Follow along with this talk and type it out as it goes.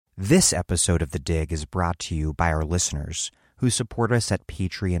This episode of The Dig is brought to you by our listeners who support us at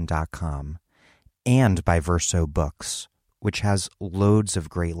patreon.com and by Verso Books, which has loads of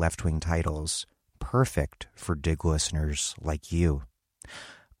great left-wing titles, perfect for Dig listeners like you.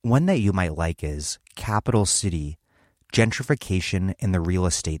 One that you might like is Capital City, Gentrification in the Real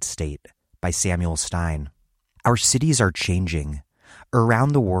Estate State by Samuel Stein. Our cities are changing.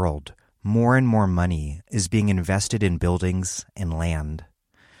 Around the world, more and more money is being invested in buildings and land.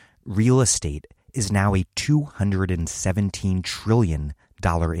 Real estate is now a $217 trillion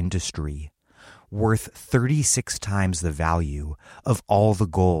industry, worth 36 times the value of all the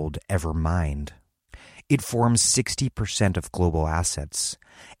gold ever mined. It forms 60% of global assets,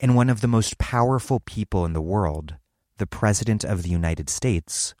 and one of the most powerful people in the world, the President of the United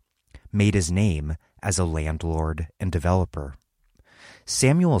States, made his name as a landlord and developer.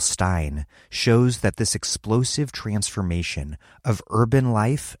 Samuel Stein shows that this explosive transformation of urban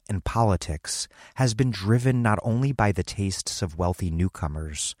life and politics has been driven not only by the tastes of wealthy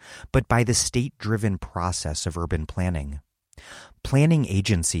newcomers, but by the state-driven process of urban planning. Planning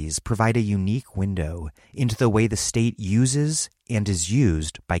agencies provide a unique window into the way the state uses and is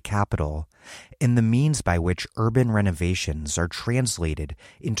used by capital, and the means by which urban renovations are translated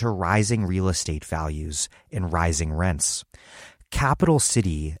into rising real estate values and rising rents. Capital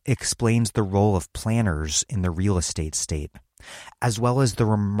City explains the role of planners in the real estate state, as well as the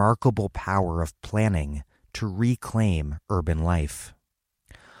remarkable power of planning to reclaim urban life.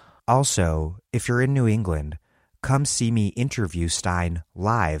 Also, if you're in New England, come see me interview Stein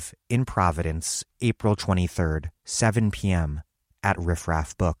live in Providence, April 23rd, 7 p.m. at Riff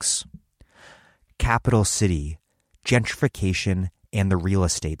Raff Books. Capital City, Gentrification and the Real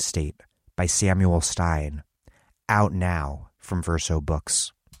Estate State by Samuel Stein, out now from Verso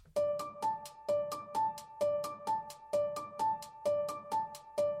Books.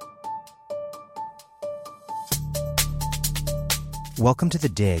 Welcome to The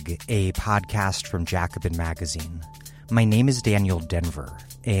Dig, a podcast from Jacobin Magazine. My name is Daniel Denver,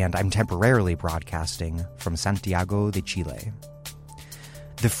 and I'm temporarily broadcasting from Santiago de Chile.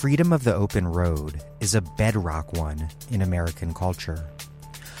 The freedom of the open road is a bedrock one in American culture.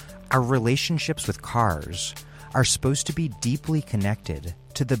 Our relationships with cars are supposed to be deeply connected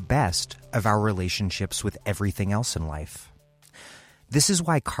to the best of our relationships with everything else in life. This is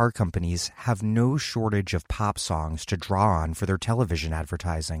why car companies have no shortage of pop songs to draw on for their television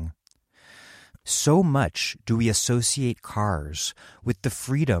advertising. So much do we associate cars with the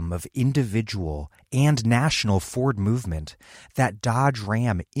freedom of individual and national Ford movement that Dodge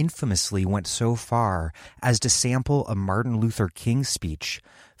Ram infamously went so far as to sample a Martin Luther King speech,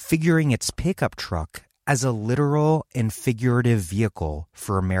 figuring its pickup truck as a literal and figurative vehicle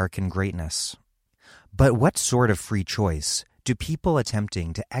for American greatness. But what sort of free choice do people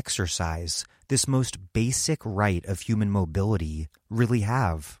attempting to exercise this most basic right of human mobility really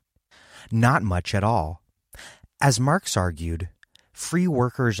have? Not much at all. As Marx argued, free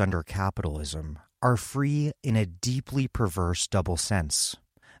workers under capitalism are free in a deeply perverse double sense.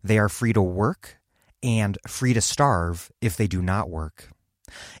 They are free to work and free to starve if they do not work.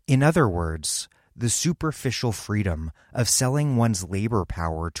 In other words, the superficial freedom of selling one's labor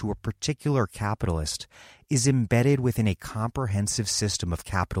power to a particular capitalist is embedded within a comprehensive system of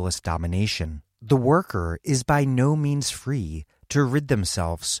capitalist domination. The worker is by no means free to rid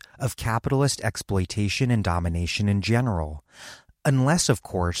themselves of capitalist exploitation and domination in general, unless, of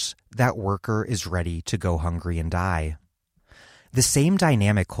course, that worker is ready to go hungry and die. The same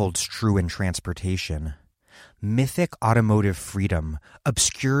dynamic holds true in transportation. Mythic automotive freedom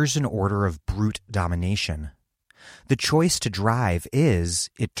obscures an order of brute domination. The choice to drive is,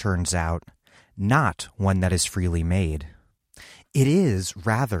 it turns out, not one that is freely made. It is,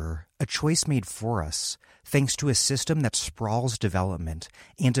 rather, a choice made for us, thanks to a system that sprawls development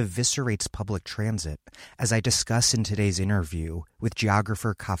and eviscerates public transit, as I discuss in today's interview with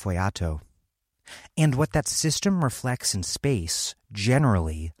geographer Kafoyato. And what that system reflects in space,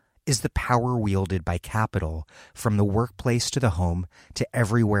 generally, is the power wielded by capital from the workplace to the home to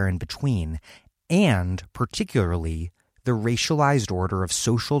everywhere in between, and, particularly, the racialized order of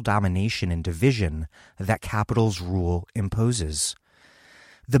social domination and division that capital's rule imposes.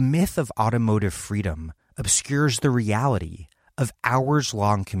 The myth of automotive freedom obscures the reality of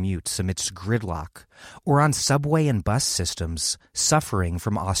hours-long commutes amidst gridlock, or on subway and bus systems suffering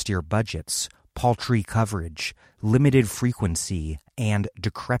from austere budgets, paltry coverage, limited frequency, and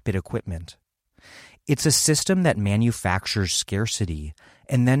decrepit equipment. It's a system that manufactures scarcity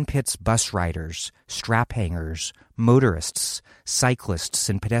and then pits bus riders, strap hangers, motorists, cyclists,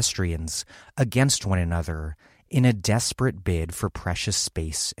 and pedestrians against one another in a desperate bid for precious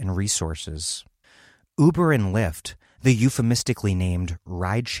space and resources. Uber and Lyft, the euphemistically named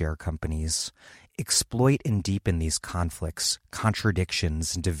rideshare companies, exploit and deepen these conflicts,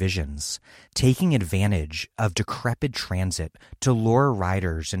 contradictions, and divisions, taking advantage of decrepit transit to lure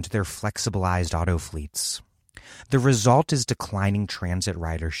riders into their flexibilized auto fleets. The result is declining transit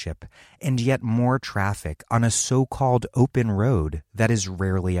ridership and yet more traffic on a so-called open road that is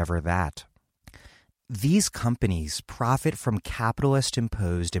rarely ever that. These companies profit from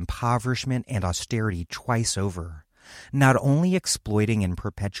capitalist-imposed impoverishment and austerity twice over, not only exploiting and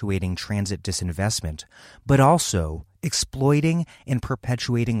perpetuating transit disinvestment, but also exploiting and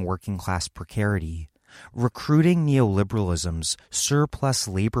perpetuating working-class precarity, recruiting neoliberalism's surplus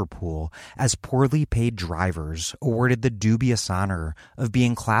labor pool as poorly paid drivers awarded the dubious honor of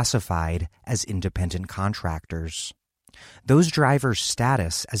being classified as independent contractors. Those drivers'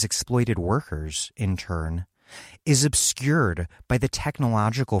 status as exploited workers, in turn, is obscured by the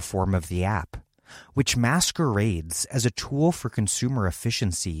technological form of the app, which masquerades as a tool for consumer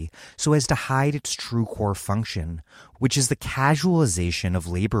efficiency so as to hide its true core function, which is the casualization of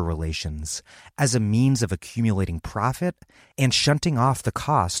labor relations as a means of accumulating profit and shunting off the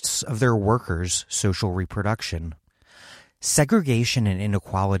costs of their workers' social reproduction. Segregation and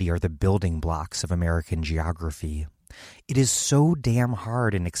inequality are the building blocks of American geography. It is so damn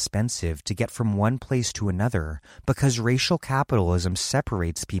hard and expensive to get from one place to another because racial capitalism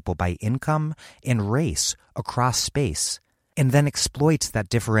separates people by income and race across space and then exploits that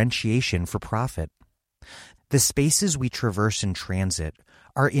differentiation for profit. The spaces we traverse in transit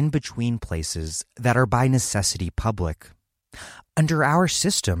are in-between places that are by necessity public. Under our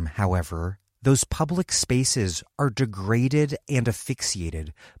system, however, those public spaces are degraded and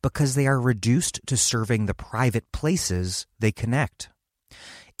asphyxiated because they are reduced to serving the private places they connect.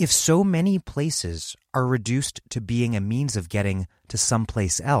 If so many places are reduced to being a means of getting to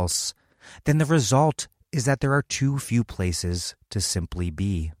someplace else, then the result is that there are too few places to simply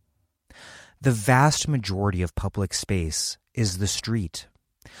be. The vast majority of public space is the street,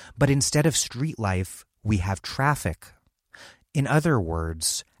 but instead of street life, we have traffic. In other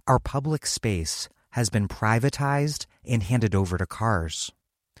words, our public space has been privatized and handed over to cars.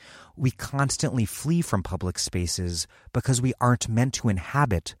 We constantly flee from public spaces because we aren't meant to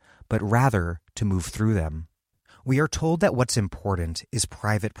inhabit, but rather to move through them. We are told that what's important is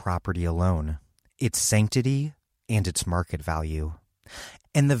private property alone, its sanctity and its market value.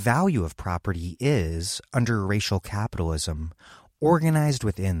 And the value of property is, under racial capitalism, organized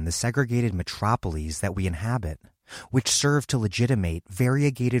within the segregated metropolises that we inhabit, which serve to legitimate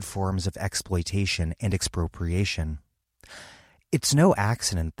variegated forms of exploitation and expropriation. It's no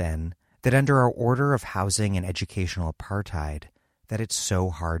accident, then, that under our order of housing and educational apartheid, that it's so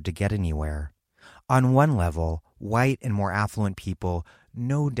hard to get anywhere. On one level, white and more affluent people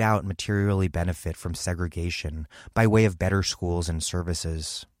no doubt materially benefit from segregation by way of better schools and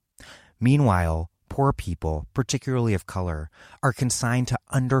services. Meanwhile, poor people, particularly of color, are consigned to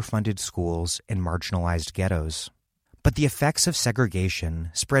underfunded schools and marginalized ghettos. But the effects of segregation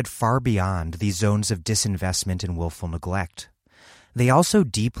spread far beyond these zones of disinvestment and willful neglect. They also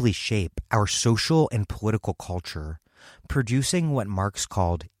deeply shape our social and political culture, producing what Marx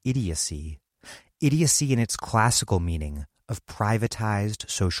called idiocy in its classical meaning of privatized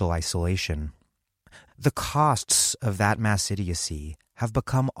social isolation. The costs of that mass idiocy have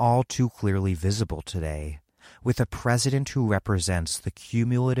become all too clearly visible today, with a president who represents the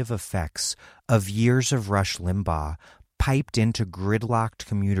cumulative effects of years of Rush Limbaugh piped into gridlocked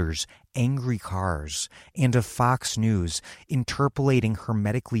commuters' angry cars and of Fox News interpolating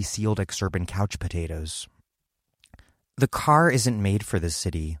hermetically sealed exurban couch potatoes. The car isn't made for the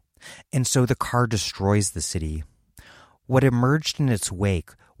city, and so the car destroys the city. What emerged in its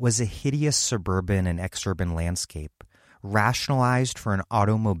wake was a hideous suburban and exurban landscape, rationalized for an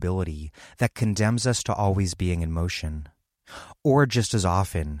automobility that condemns us to always being in motion, or just as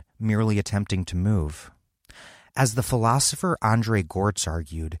often, merely attempting to move. As the philosopher André Gortz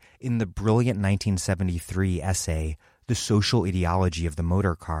argued in the brilliant 1973 essay, The Social Ideology of the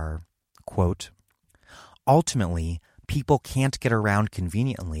Motor Car, quote, "Ultimately, people can't get around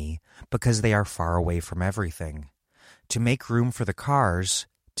conveniently because they are far away from everything. To make room for the cars,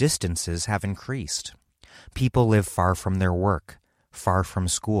 distances have increased. People live far from their work, far from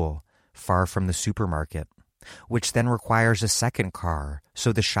school, far from the supermarket, which then requires a second car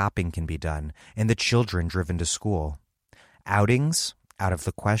so the shopping can be done and the children driven to school. Outings? Out of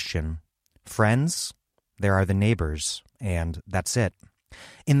the question. Friends? There are the neighbors, and that's it.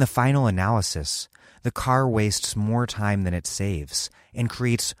 In the final analysis, the car wastes more time than it saves and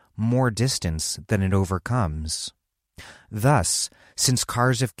creates more distance than it overcomes. Thus, since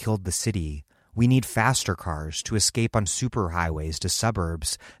cars have killed the city, we need faster cars to escape on superhighways to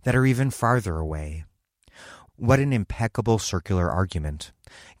suburbs that are even farther away. What an impeccable circular argument.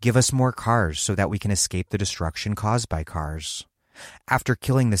 Give us more cars so that we can escape the destruction caused by cars. After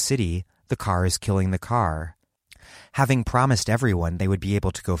killing the city, the car is killing the car. Having promised everyone they would be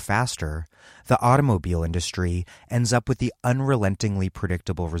able to go faster, the automobile industry ends up with the unrelentingly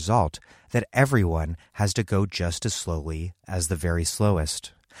predictable result that everyone has to go just as slowly as the very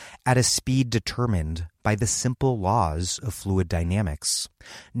slowest, at a speed determined by the simple laws of fluid dynamics.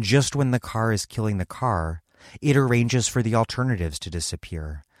 Just when the car is killing the car, it arranges for the alternatives to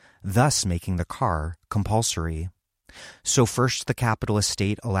disappear, thus making the car compulsory. So first the capitalist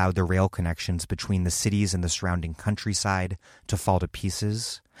state allowed the rail connections between the cities and the surrounding countryside to fall to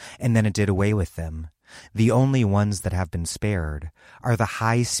pieces, and then it did away with them. The only ones that have been spared are the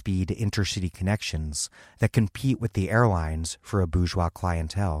high-speed intercity connections that compete with the airlines for a bourgeois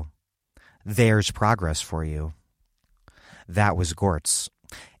clientele. There's progress for you. That was Gortz.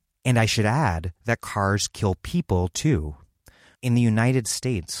 And I should add that cars kill people, too. In the United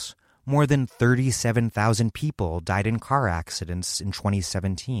States, more than 37,000 people died in car accidents in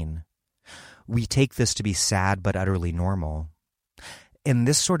 2017. We take this to be sad but utterly normal. And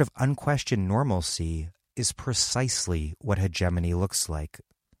this sort of unquestioned normalcy is precisely what hegemony looks like.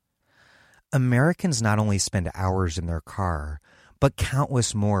 Americans not only spend hours in their car, but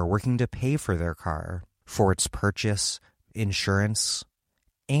countless more working to pay for their car, for its purchase, insurance,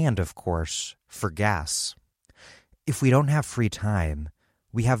 and, of course, for gas. If we don't have free time,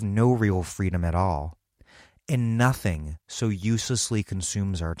 we have no real freedom at all, and nothing so uselessly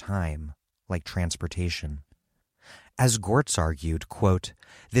consumes our time like transportation. As Gortz argued, quote,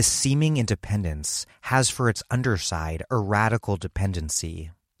 "This seeming independence has for its underside a radical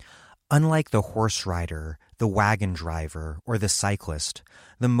dependency. Unlike the horse rider, the wagon driver, or the cyclist,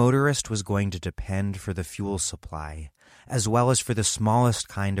 the motorist was going to depend for the fuel supply, as well as for the smallest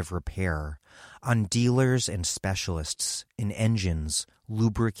kind of repair, on dealers and specialists in engines,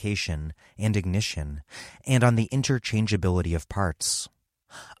 lubrication, and ignition, and on the interchangeability of parts.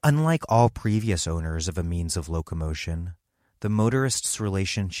 Unlike all previous owners of a means of locomotion, the motorist's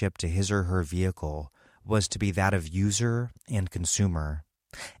relationship to his or her vehicle was to be that of user and consumer,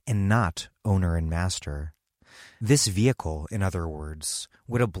 and not owner and master. This vehicle, in other words,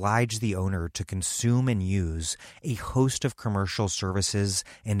 would oblige the owner to consume and use a host of commercial services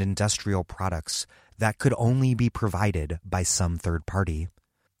and industrial products that could only be provided by some third party.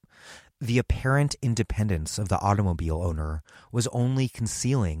 The apparent independence of the automobile owner was only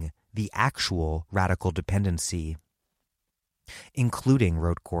concealing the actual radical dependency, including,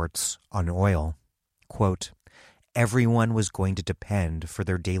 wrote Gortz, on oil. Quote, "Everyone was going to depend for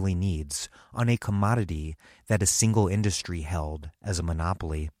their daily needs on a commodity that a single industry held as a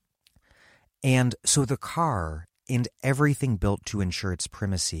monopoly. And so the car and everything built to ensure its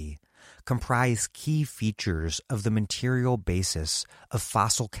primacy comprise key features of the material basis of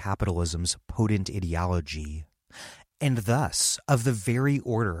fossil capitalism's potent ideology, and thus of the very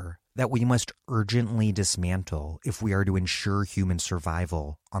order that we must urgently dismantle if we are to ensure human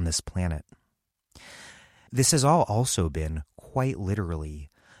survival on this planet. This has all also been, quite literally,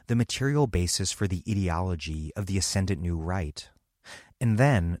 the material basis for the ideology of the ascendant New Right, and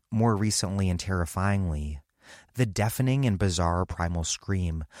then, more recently and terrifyingly, the deafening and bizarre primal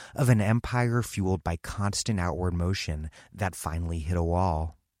scream of an empire fueled by constant outward motion that finally hit a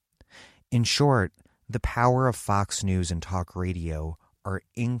wall. In short, the power of Fox News and talk radio are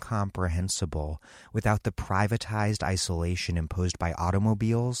incomprehensible without the privatized isolation imposed by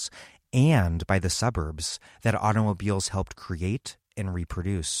automobiles and by the suburbs that automobiles helped create and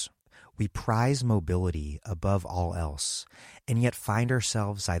reproduce. We prize mobility above all else, and yet find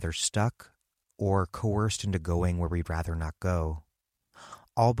ourselves either stuck or coerced into going where we'd rather not go.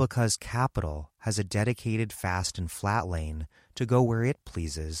 All because capital has a dedicated fast and flat lane to go where it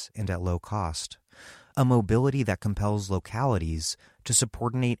pleases and at low cost. A mobility that compels localities to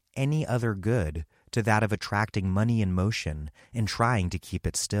subordinate any other good to that of attracting money in motion and trying to keep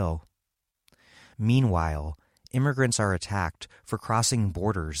it still. Meanwhile, immigrants are attacked for crossing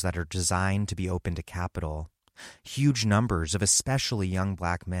borders that are designed to be open to capital. Huge numbers of especially young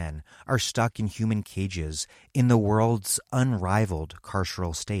black men are stuck in human cages in the world's unrivaled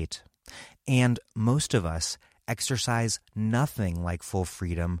carceral state. And most of us exercise nothing like full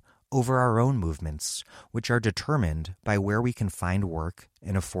freedom over our own movements, which are determined by where we can find work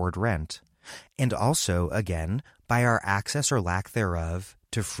and afford rent, and also, again, by our access or lack thereof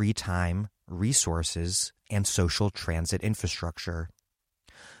to free time, resources, and social transit infrastructure.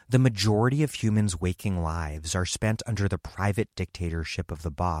 The majority of humans' waking lives are spent under the private dictatorship of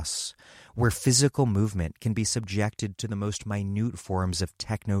the boss, where physical movement can be subjected to the most minute forms of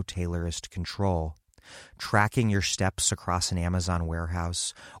techno-tailorist control, tracking your steps across an Amazon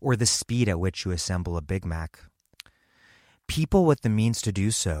warehouse or the speed at which you assemble a Big Mac. People with the means to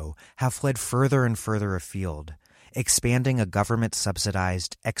do so have fled further and further afield, expanding a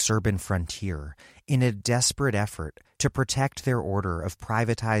government-subsidized exurban frontier in a desperate effort to protect their order of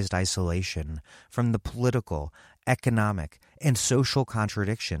privatized isolation from the political, economic, and social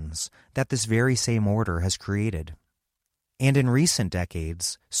contradictions that this very same order has created. And in recent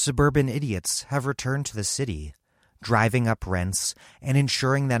decades, suburban idiots have returned to the city, driving up rents and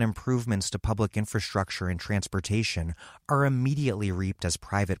ensuring that improvements to public infrastructure and transportation are immediately reaped as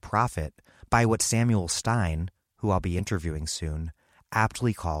private profit by what Samuel Stein, who I'll be interviewing soon,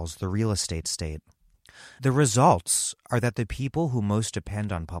 aptly calls the real estate state. The results are that the people who most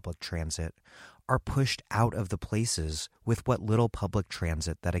depend on public transit are pushed out of the places with what little public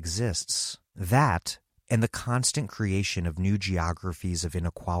transit that exists. That, and the constant creation of new geographies of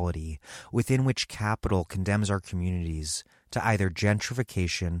inequality within which capital condemns our communities to either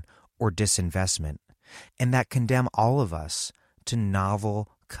gentrification or disinvestment, and that condemn all of us to novel,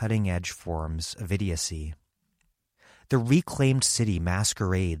 cutting-edge forms of idiocy. The reclaimed city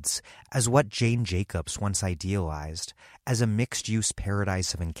masquerades as what Jane Jacobs once idealized as a mixed-use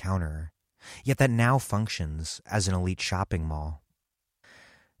paradise of encounter, yet that now functions as an elite shopping mall.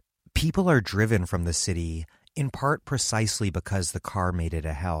 People are driven from the city in part precisely because the car made it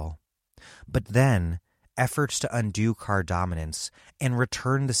a hell. But then, efforts to undo car dominance and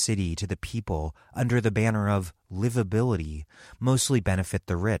return the city to the people under the banner of livability mostly benefit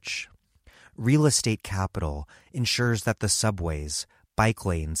the rich. Real estate capital ensures that the subways, bike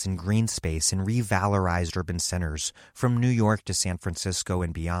lanes, and green space in revalorized urban centers from New York to San Francisco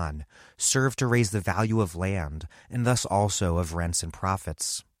and beyond serve to raise the value of land and thus also of rents and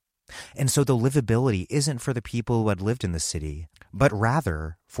profits. And so the livability isn't for the people who had lived in the city, but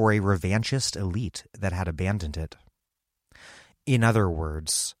rather for a revanchist elite that had abandoned it. In other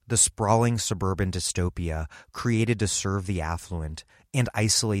words, the sprawling suburban dystopia created to serve the affluent and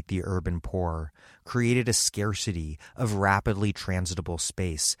isolate the urban poor created a scarcity of rapidly transitable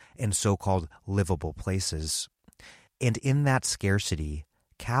space and so-called livable places. And in that scarcity,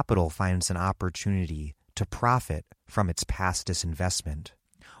 capital finds an opportunity to profit from its past disinvestment,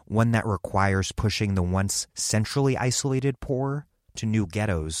 one that requires pushing the once centrally isolated poor to new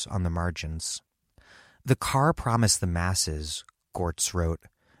ghettos on the margins. The car promised the masses, Gortz wrote,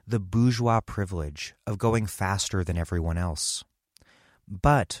 the bourgeois privilege of going faster than everyone else.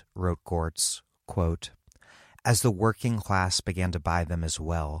 But, wrote Gortz, quote, as the working class began to buy them as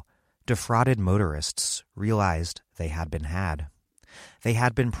well, defrauded motorists realized they had been had. They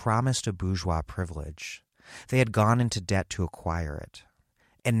had been promised a bourgeois privilege. They had gone into debt to acquire it.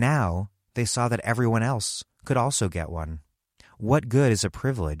 And now they saw that everyone else could also get one. What good is a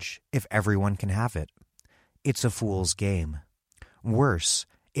privilege if everyone can have it? It's a fool's game. Worse,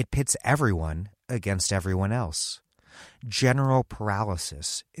 it pits everyone against everyone else. General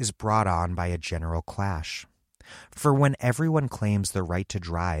paralysis is brought on by a general clash. For when everyone claims the right to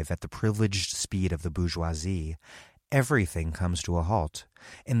drive at the privileged speed of the bourgeoisie, everything comes to a halt,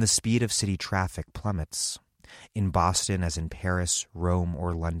 and the speed of city traffic plummets. In Boston as in Paris, Rome,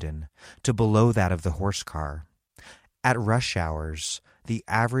 or London, to below that of the horse car. At rush hours, the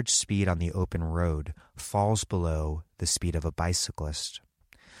average speed on the open road falls below the speed of a bicyclist.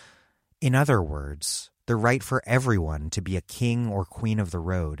 In other words, the right for everyone to be a king or queen of the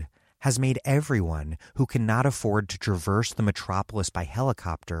road has made everyone who cannot afford to traverse the metropolis by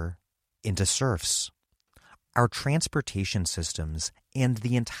helicopter into serfs. Our transportation systems and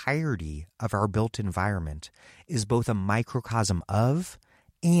the entirety of our built environment is both a microcosm of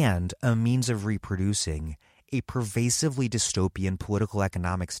and a means of reproducing a pervasively dystopian political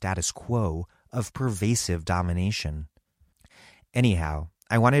economic status quo of pervasive domination. Anyhow,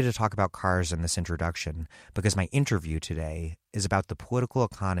 I wanted to talk about cars in this introduction because my interview today is about the political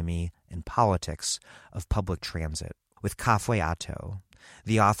economy and politics of public transit with Kafue Atto,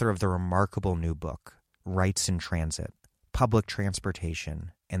 the author of the remarkable new book, Rights in Transit, Public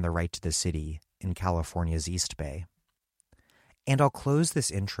Transportation and the Right to the City in California's East Bay. And I'll close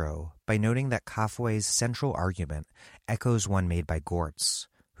this intro by noting that Kafue's central argument echoes one made by Gortz,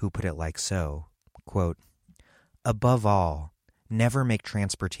 who put it like so, quote, above all, never make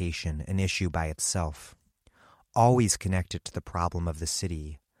transportation an issue by itself. Always connect it to the problem of the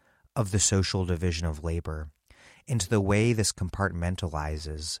city, of the social division of labor, into the way this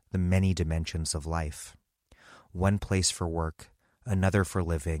compartmentalizes the many dimensions of life. One place for work, another for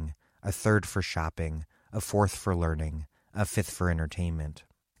living, a third for shopping, a fourth for learning, a fifth for entertainment.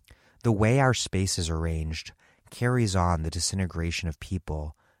 The way our space is arranged carries on the disintegration of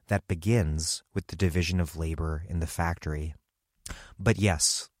people that begins with the division of labor in the factory. But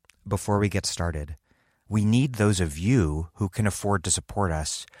yes, before we get started, we need those of you who can afford to support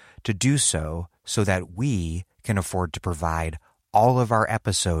us to do so that we can afford to provide all of our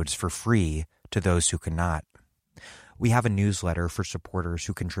episodes for free to those who cannot. We have a newsletter for supporters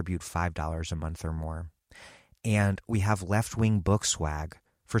who contribute $5 a month or more. And we have left-wing book swag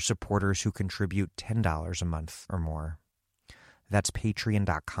for supporters who contribute $10 a month or more. That's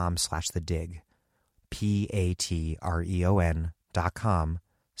patreon.com/thedig.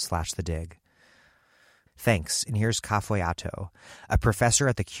 patreon.com/thedig. Thanks, and here's Kafoyato, a professor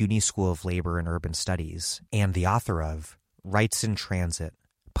at the CUNY School of Labor and Urban Studies, and the author of Rights in Transit,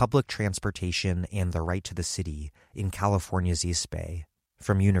 Public Transportation and the Right to the City in California's East Bay,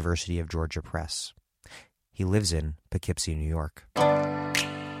 from University of Georgia Press. He lives in Poughkeepsie, New York.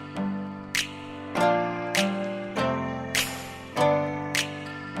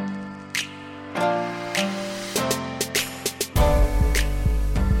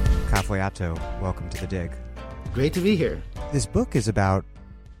 Kafoyato, welcome to The Dig. Great to be here. This book is about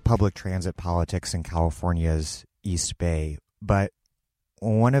public transit politics in California's East Bay, but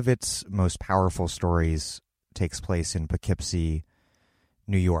one of its most powerful stories takes place in Poughkeepsie,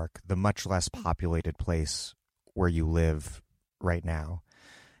 New York, the much less populated place where you live right now.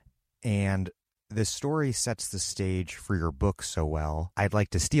 And this story sets the stage for your book so well, I'd like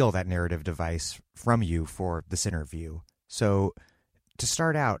to steal that narrative device from you for this interview. So, to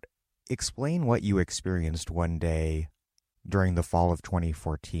start out, explain what you experienced one day during the fall of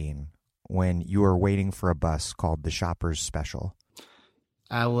 2014 when you were waiting for a bus called the Shoppers Special.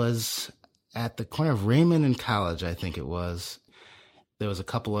 I was at the corner of Raymond and College, I think it was. There was a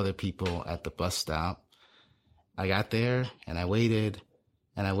couple other people at the bus stop. I got there and I waited,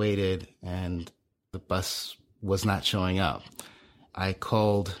 and the bus was not showing up. I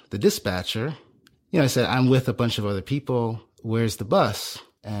called the dispatcher. I said, I'm with a bunch of other people. Where's the bus?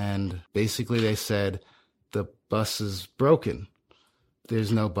 And basically they said, the bus is broken.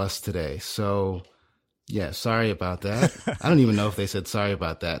 There's no bus today. So yeah, sorry about that. I don't even know if they said sorry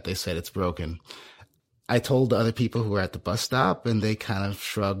about that. They said it's broken. I told the other people who were at the bus stop, and they kind of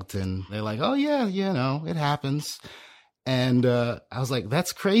shrugged, and they're like, oh yeah, it happens. And I was like,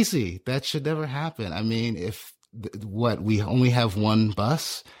 that's crazy. That should never happen. I mean, we only have one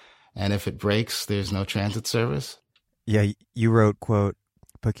bus, and if it breaks, there's no transit service? Yeah, you wrote, quote,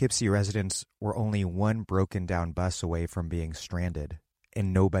 Poughkeepsie residents were only one broken down bus away from being stranded,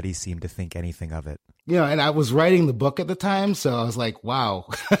 and nobody seemed to think anything of it. And I was writing the book at the time, so I was like, wow.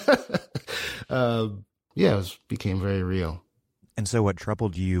 It became very real. And so what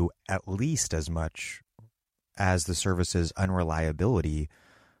troubled you at least as much as the service's unreliability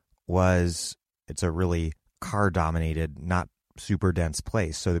was it's a really car-dominated, not super dense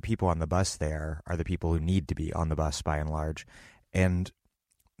place. So the people on the bus there are the people who need to be on the bus by and large. And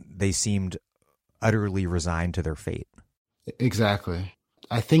they seemed utterly resigned to their fate. Exactly.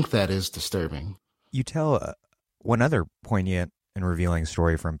 I think that is disturbing. You tell one other poignant and revealing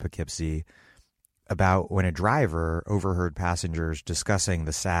story from Poughkeepsie about when a driver overheard passengers discussing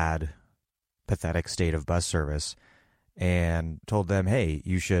the sad, pathetic state of bus service and told them, hey,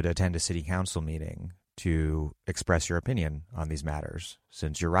 you should attend a city council meeting to express your opinion on these matters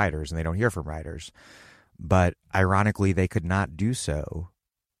since you're riders and they don't hear from riders. But ironically, they could not do so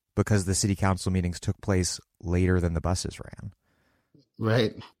because the city council meetings took place later than the buses ran.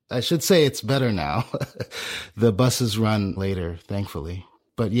 Right. I should say it's better now. The buses run later, thankfully.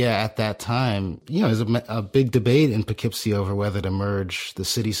 But yeah, at that time, there's a big debate in Poughkeepsie over whether to merge the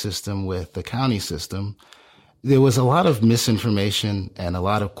city system with the county system. There was a lot of misinformation and a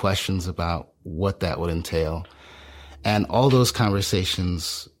lot of questions about what that would entail. And all those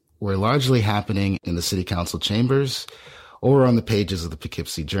conversations were largely happening in the city council chambers or on the pages of the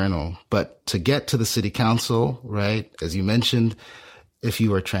Poughkeepsie Journal. But to get to the city council, right, as you mentioned, if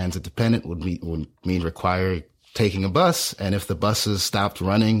you were transit dependent, would mean require taking a bus. And if the buses stopped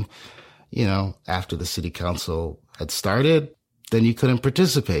running, after the city council had started, then you couldn't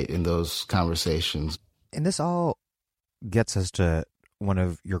participate in those conversations. And this all gets us to one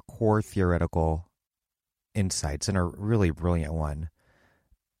of your core theoretical insights, and a really brilliant one,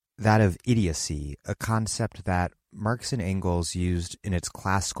 that of idiocy, a concept that Marx and Engels used in its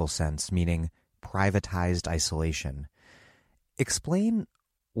classical sense, meaning privatized isolation. Explain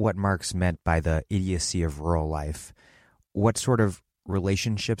what Marx meant by the idiocy of rural life, what sort of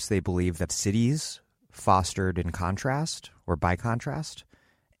relationships they believe that cities fostered in contrast or by contrast,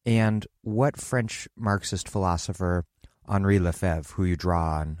 and what French Marxist philosopher Henri Lefebvre, who you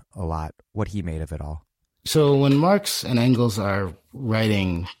draw on a lot, what he made of it all. So when Marx and Engels are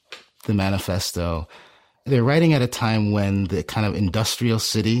writing the manifesto, they're writing at a time when the kind of industrial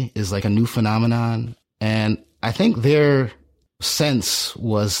city is like a new phenomenon. And I think their sense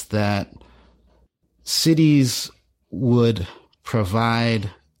was that cities would provide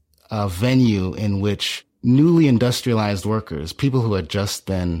a venue in which newly industrialized workers, people who had just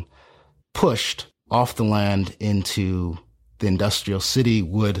been pushed off the land into the industrial city,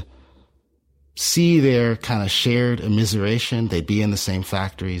 would see their kind of shared immiseration. They'd be in the same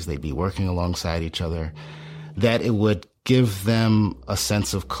factories. They'd be working alongside each other, that it would give them a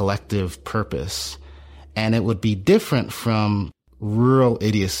sense of collective purpose. And it would be different from rural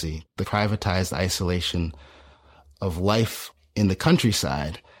idiocy, the privatized isolation of life in the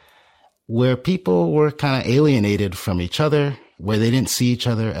countryside, where people were kind of alienated from each other, where they didn't see each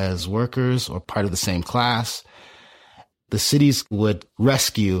other as workers or part of the same class. The cities would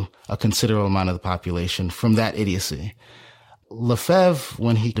rescue a considerable amount of the population from that idiocy. Lefebvre,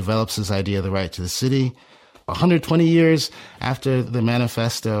 when he develops his idea of the right to the city, 120 years after the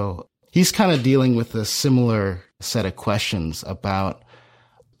manifesto, he's kind of dealing with a similar set of questions about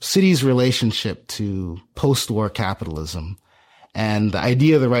cities' relationship to post-war capitalism. And the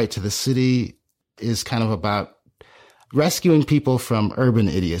idea of the right to the city is kind of about rescuing people from urban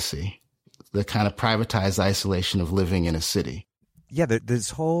idiocy, the kind of privatized isolation of living in a city. Yeah,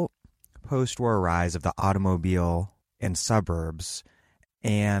 this whole post-war rise of the automobile and suburbs,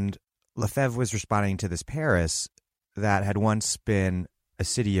 and Lefebvre was responding to this Paris that had once been a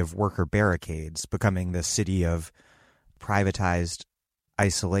city of worker barricades, becoming the city of privatized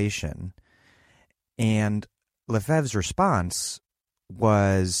isolation. And Lefebvre's response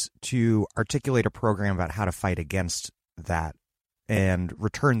was to articulate a program about how to fight against that and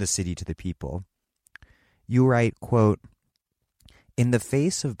return the city to the people. You write, quote, "In the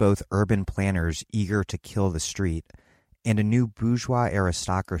face of both urban planners eager to kill the street and a new bourgeois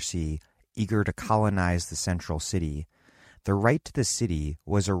aristocracy eager to colonize the central city, the right to the city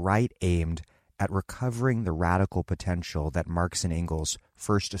was a right aimed at recovering the radical potential that Marx and Engels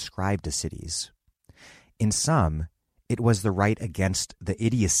first ascribed to cities. In sum, it was the right against the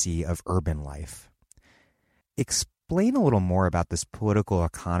idiocy of urban life." Explain a little more about this political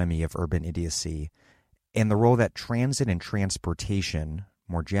economy of urban idiocy and the role that transit and transportation,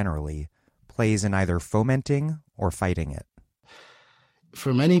 more generally, plays in either fomenting or fighting it.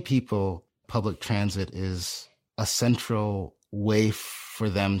 For many people, public transit is a central way for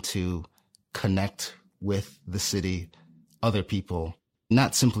them to connect with the city, other people,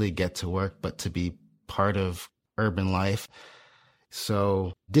 not simply get to work, but to be part of urban life.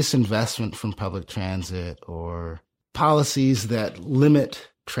 So disinvestment from public transit or policies that limit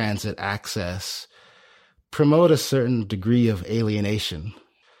transit access promote a certain degree of alienation.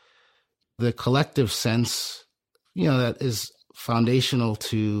 The collective sense, that is foundational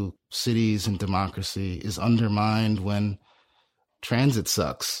to cities and democracy is undermined when transit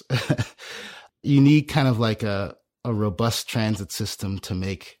sucks. You need kind of like a robust transit system to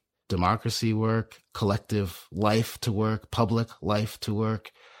make democracy work, collective life to work, public life to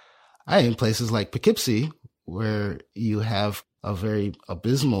work. In places like Poughkeepsie, where you have a very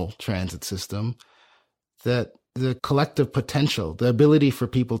abysmal transit system, that the collective potential, the ability for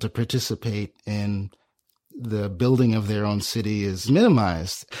people to participate in the building of their own city is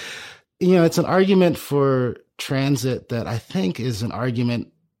minimized. It's an argument for transit that I think is an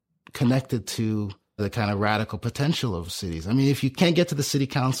argument connected to the kind of radical potential of cities. If you can't get to the city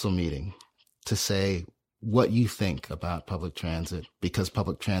council meeting to say what you think about public transit because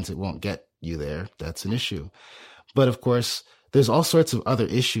public transit won't get you there, that's an issue. But of course, there's all sorts of other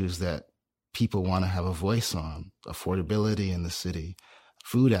issues that people want to have a voice on: affordability in the city,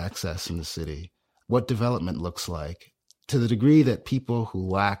 food access in the city, what development looks like. To the degree that people who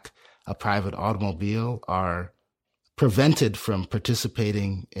lack a private automobile are prevented from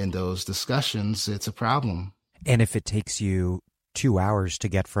participating in those discussions, it's a problem. And if it takes you 2 hours to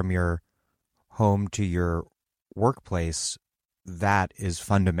get from your home to your workplace, that is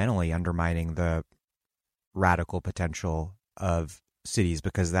fundamentally undermining the radical potential of cities,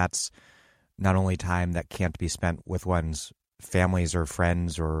 because that's not only time that can't be spent with one's families or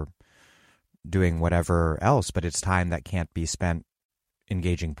friends or doing whatever else, but it's time that can't be spent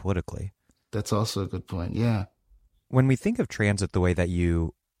engaging politically. That's also a good point, yeah. When we think of transit the way that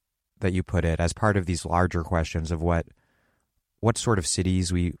you put it, as part of these larger questions of what what sort of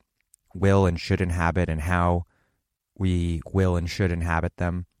cities we will and should inhabit and how we will and should inhabit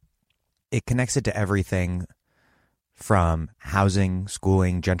them. It connects it to everything from housing,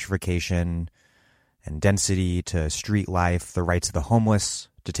 schooling, gentrification, and density to street life, the rights of the homeless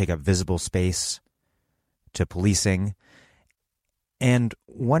to take up visible space, to policing. And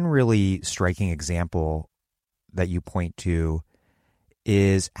one really striking example that you point to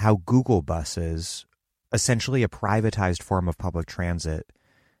is how Google buses, essentially a privatized form of public transit,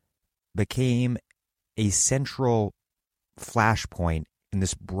 became a central flashpoint in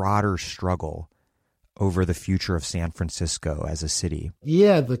this broader struggle over the future of San Francisco as a city.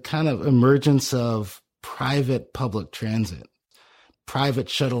 Yeah, the kind of emergence of private public transit, private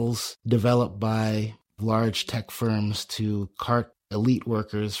shuttles developed by large tech firms to cart elite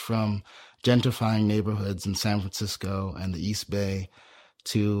workers from gentrifying neighborhoods in San Francisco and the East Bay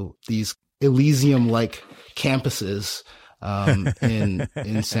to these Elysium-like campuses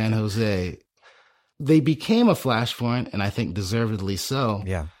in San Jose. They became a flashpoint, and I think deservedly so,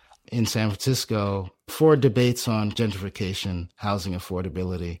 in San Francisco for debates on gentrification, housing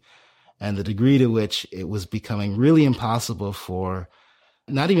affordability, and the degree to which it was becoming really impossible for,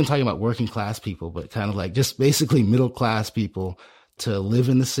 not even talking about working class people, but kind of like just basically middle class people to live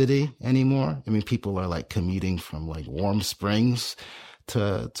in the city anymore. I mean, people are like commuting from like Warm Springs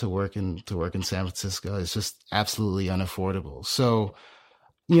to work in San Francisco. It's just absolutely unaffordable. So,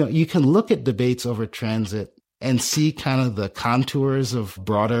 you can look at debates over transit and see kind of the contours of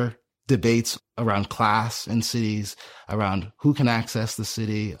broader debates around class in cities, around who can access the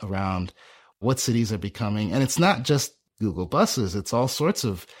city, around what cities are becoming. And it's not just Google buses. It's all sorts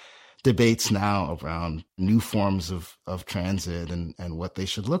of debates now around new forms of transit and what they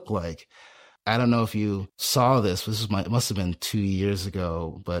should look like. I don't know if you saw this. It must have been 2 years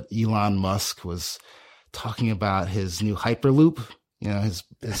ago, but Elon Musk was talking about his new Hyperloop.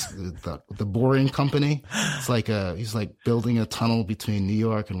 The Boring Company. It's like he's like building a tunnel between New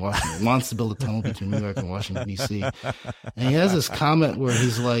York and Washington. Wants to build a tunnel between New York and Washington, D.C. And he has this comment where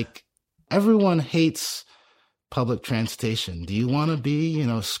he's like, everyone hates public transportation. Do you want to be,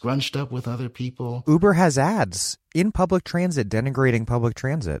 scrunched up with other people? Uber has ads in public transit denigrating public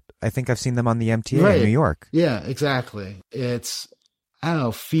transit. I think I've seen them on the MTA in New York. Yeah, exactly. It's,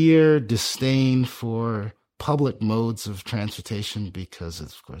 fear, disdain for public modes of transportation because,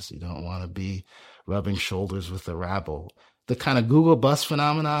 of course, you don't want to be rubbing shoulders with the rabble. The kind of Google bus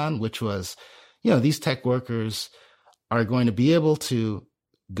phenomenon, which was, these tech workers are going to be able to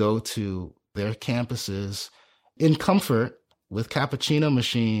go to their campuses in comfort with cappuccino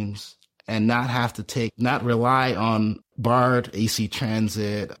machines and not rely on BART, AC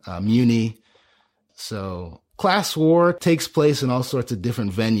Transit, Muni. So class war takes place in all sorts of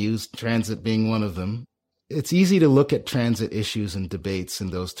different venues, transit being one of them. It's easy to look at transit issues and debates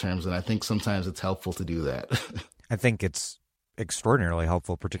in those terms, and I think sometimes it's helpful to do that. I think it's extraordinarily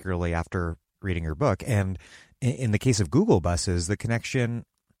helpful, particularly after reading your book. And in the case of Google buses, the connection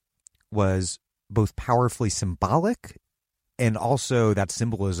was both powerfully symbolic, and also that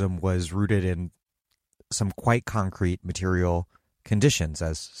symbolism was rooted in some quite concrete material conditions,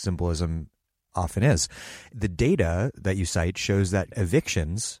 as symbolism often is. The data that you cite shows that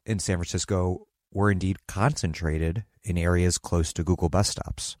evictions in San Francisco were indeed concentrated in areas close to Google bus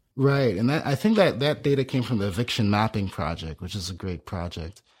stops. Right. And I think that data came from the Eviction Mapping Project, which is a great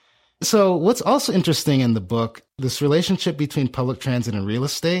project. So what's also interesting in the book, this relationship between public transit and real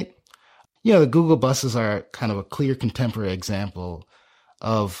estate. The Google buses are kind of a clear contemporary example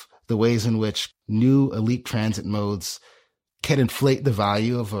of the ways in which new elite transit modes can inflate the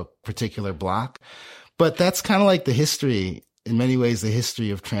value of a particular block. But that's kind of like the history, in many ways, the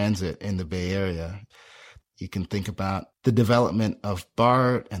history of transit in the Bay Area. You can think about the development of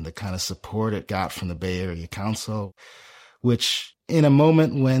BART and the kind of support it got from the Bay Area Council, which in a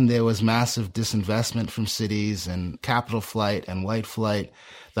moment when there was massive disinvestment from cities and capital flight and white flight,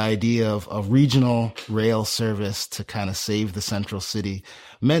 the idea of regional rail service to kind of save the central city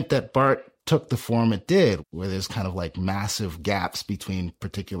meant that BART took the form it did, where there's kind of like massive gaps between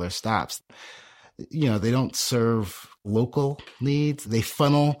particular stops. They don't serve local needs. They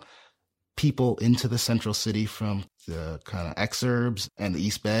funnel people into the central city from the kind of exurbs and the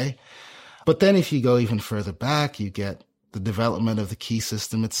East Bay. But then if you go even further back, you get the development of the Key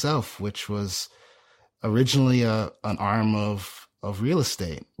system itself, which was originally an arm of real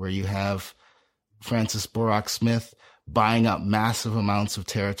estate, where you have Francis Borac Smith buying up massive amounts of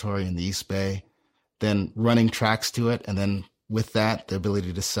territory in the East Bay, then running tracks to it, and then with that, the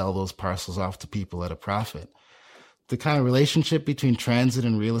ability to sell those parcels off to people at a profit. The kind of relationship between transit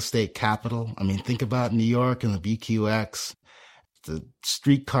and real estate capital. I mean, think about New York and the BQX the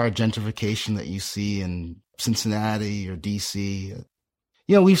streetcar gentrification that you see in Cincinnati or DC.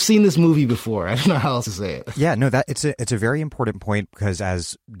 We've seen this movie before. I don't know how else to say it. Yeah, no, it's a very important point, because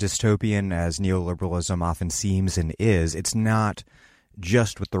as dystopian as neoliberalism often seems and is, it's not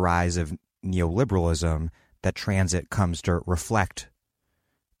just with the rise of neoliberalism that transit comes to reflect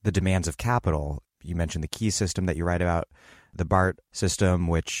the demands of capital. You mentioned the key system that you write about, the BART system,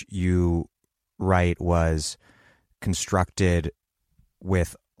 which you write was constructed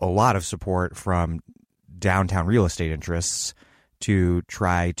with a lot of support from downtown real estate interests to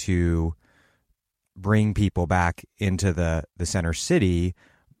try to bring people back into the center city.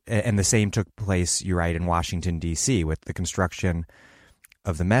 And the same took place, you write, in Washington, D.C. with the construction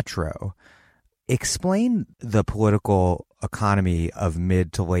of the metro. Explain the political economy of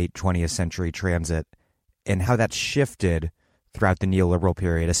mid to late 20th century transit and how that's shifted throughout the neoliberal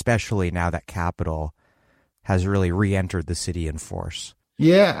period, especially now that capital has really re-entered the city in force.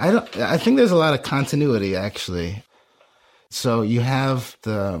 Yeah, I think there's a lot of continuity, actually. So you have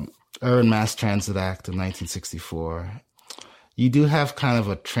the Urban Mass Transit Act of 1964. You do have kind of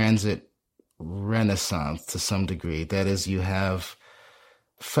a transit renaissance to some degree. That is, you have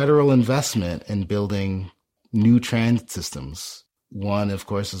federal investment in building new transit systems. One, of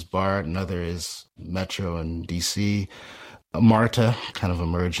course, is BART. Another is Metro in D.C. MARTA kind of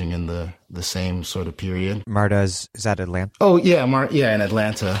emerging in the same sort of period. MARTA is that Atlanta? Oh, yeah, in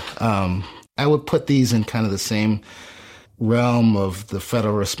Atlanta. I would put these in kind of the same realm of the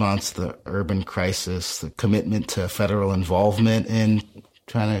federal response to the urban crisis, the commitment to federal involvement in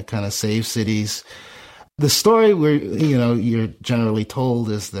trying to kind of save cities. The story you're generally told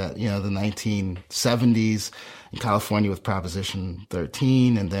is that, the 1970s in California with Proposition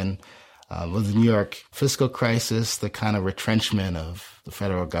 13, and then with the New York fiscal crisis, the kind of retrenchment of the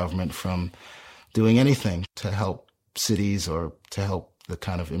federal government from doing anything to help cities or to help the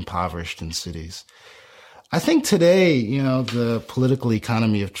kind of impoverished in cities. I think today, the political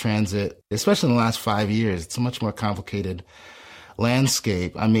economy of transit, especially in the last 5 years, it's a much more complicated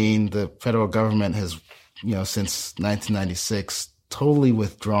landscape. I mean, the federal government has, since 1996, totally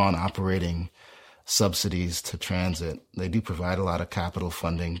withdrawn operating subsidies to transit. They do provide a lot of capital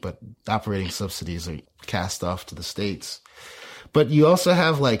funding, but operating subsidies are cast off to the states. But you also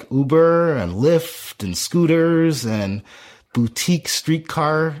have like Uber and Lyft and scooters and boutique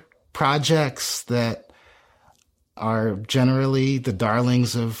streetcar projects that are generally the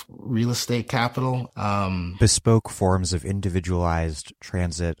darlings of real estate capital. Bespoke forms of individualized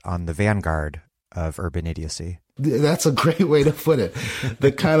transit on the vanguard of urban idiocy. That's a great way to put it.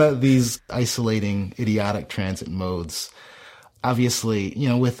 The kind of these isolating, idiotic transit modes. Obviously,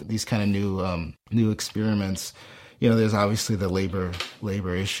 with these kind of new experiments, there's obviously the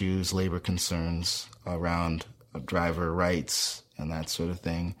labor issues, labor concerns around driver rights and that sort of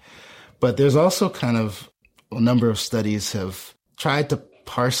thing. But there's also kind of a number of studies have tried to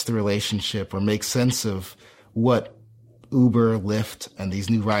parse the relationship or make sense of what Uber, Lyft, and these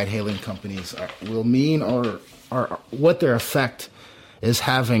new ride-hailing companies will mean or what their effect is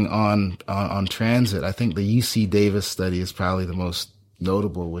having on transit. I think the UC Davis study is probably the most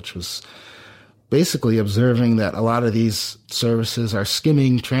notable, which was basically observing that a lot of these services are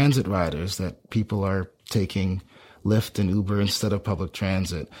skimming transit riders, that people are taking Lyft and Uber instead of public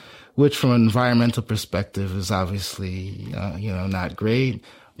transit, which from an environmental perspective is obviously, not great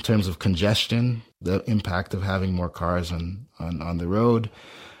in terms of congestion. The impact of having more cars on the road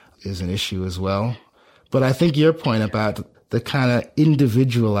is an issue as well. But I think your point about the kind of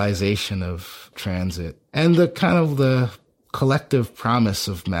individualization of transit and the kind of the collective promise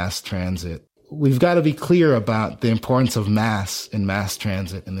of mass transit, we've got to be clear about the importance of mass in mass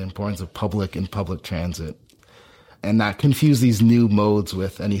transit and the importance of public in public transit, and not confuse these new modes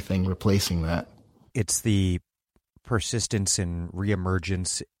with anything replacing that. It's the persistence and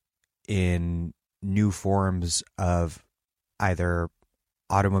reemergence in new forms of either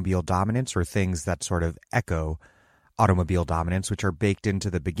automobile dominance or things that sort of echo automobile dominance, which are baked into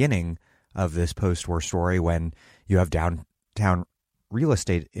the beginning of this post-war story when you have downtown real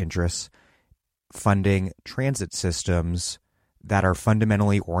estate interests funding transit systems that are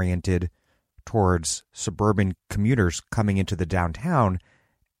fundamentally oriented towards suburban commuters coming into the downtown,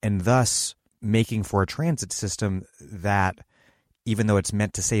 and thus making for a transit system that, even though it's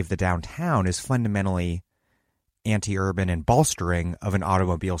meant to save the downtown, is fundamentally anti-urban and bolstering of an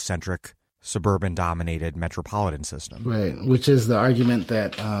automobile-centric, suburban-dominated metropolitan system. Right, which is the argument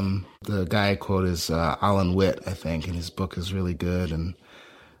that the guy I quote is Alan Witt, I think, and his book is really good, and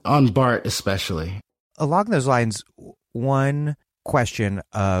on BART especially. Along those lines, one question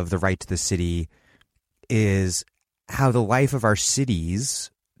of the right to the city is how the life of our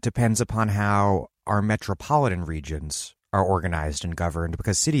cities depends upon how our metropolitan regions are organized and governed,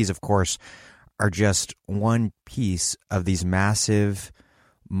 because cities, of course, are just one piece of these massive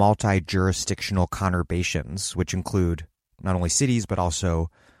multi-jurisdictional conurbations, which include not only cities, but also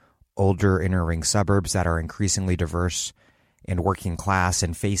older inner ring suburbs that are increasingly diverse and working class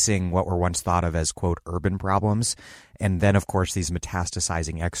and facing what were once thought of as, quote, urban problems. And then, of course, these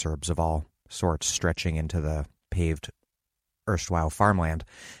metastasizing exurbs of all sorts stretching into the paved erstwhile farmland.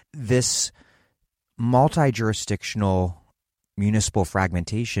 This multi-jurisdictional municipal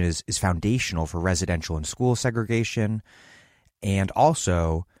fragmentation is foundational for residential and school segregation, and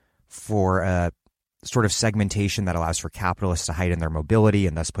also for a sort of segmentation that allows for capitalists to heighten their mobility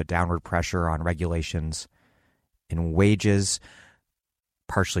and thus put downward pressure on regulations and wages,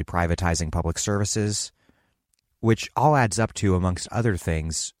 partially privatizing public services, which all adds up to, amongst other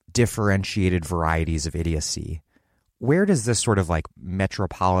things, differentiated varieties of idiocy. Where does this sort of like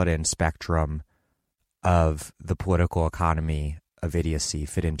metropolitan spectrum of the political economy of idiocy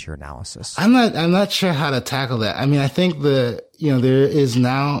fit into your analysis? I'm not sure how to tackle that. I mean, I think there is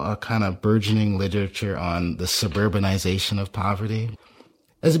now a kind of burgeoning literature on the suburbanization of poverty.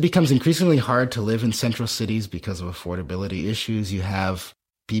 As it becomes increasingly hard to live in central cities because of affordability issues, you have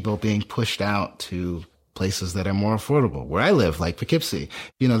people being pushed out to places that are more affordable. Where I live, like Poughkeepsie,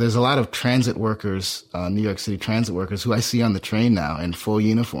 there's a lot of transit workers, New York City transit workers, who I see on the train now in full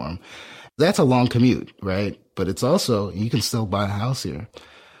uniform. That's a long commute, right? But it's also, you can still buy a house here.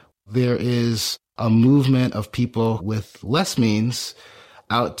 There is a movement of people with less means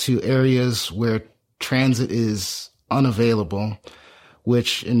out to areas where transit is unavailable,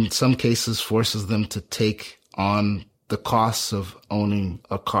 which in some cases forces them to take on the costs of owning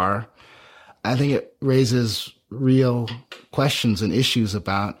a car. I think it raises real questions and issues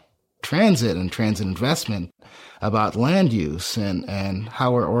about transit and transit investment, about land use and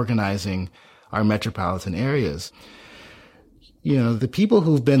how we're organizing our metropolitan areas. The people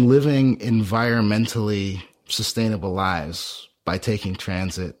who've been living environmentally sustainable lives by taking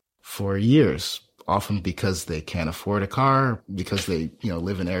transit for years, often because they can't afford a car, because they,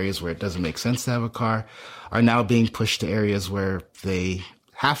 live in areas where it doesn't make sense to have a car, are now being pushed to areas where they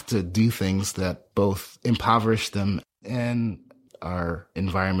have to do things that both impoverish them and are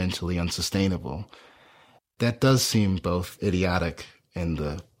environmentally unsustainable. That does seem both idiotic in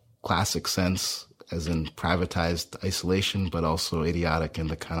the classic sense, as in privatized isolation, but also idiotic in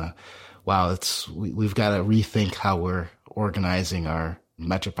the kind of, wow, we've got to rethink how we're organizing our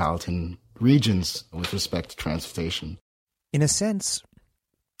metropolitan regions with respect to transportation. In a sense,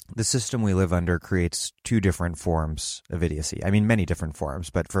 the system we live under creates two different forms of idiocy. I mean, many different forms,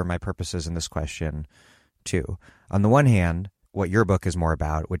 but for my purposes in this question, two. On the one hand, what your book is more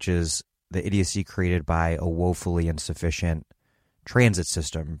about, which is the idiocy created by a woefully insufficient transit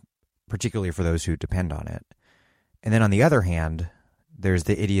system, particularly for those who depend on it. And then on the other hand, there's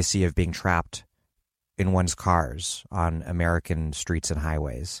the idiocy of being trapped in one's cars on American streets and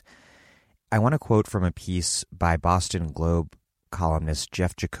highways. I want to quote from a piece by Boston Globe columnist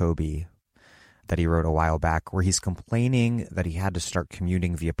Jeff Jacoby that he wrote a while back, where he's complaining that he had to start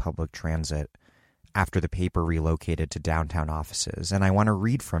commuting via public transit after the paper relocated to downtown offices. And I want to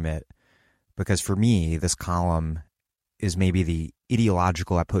read from it because for me, this column is maybe the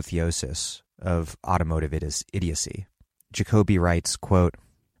ideological apotheosis of automotive idiocy. Jacoby writes, quote,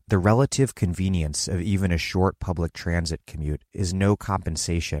 "The relative convenience of even a short public transit commute is no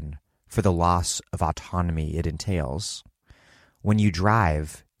compensation for the loss of autonomy it entails. When you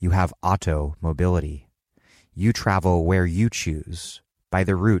drive, you have auto mobility. You travel where you choose, by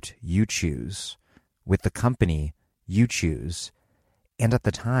the route you choose, with the company you choose, and at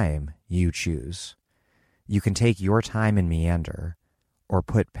the time you choose. You can take your time and meander, or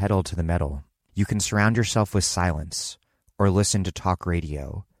put pedal to the metal. You can surround yourself with silence, or listen to talk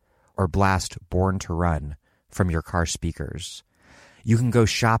radio, or blast Born to Run from your car speakers. You can go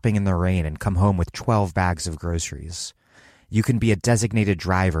shopping in the rain and come home with 12 bags of groceries. You can be a designated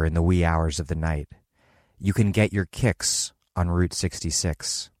driver in the wee hours of the night. You can get your kicks on Route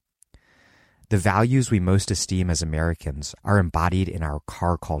 66. The values we most esteem as Americans are embodied in our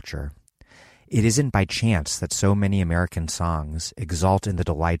car culture. It isn't by chance that so many American songs exalt in the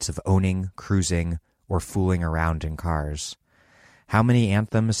delights of owning, cruising, or fooling around in cars. How many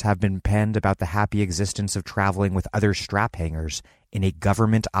anthems have been penned about the happy existence of traveling with other strap hangers in a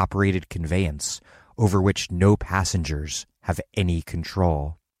government-operated conveyance over which no passengers have any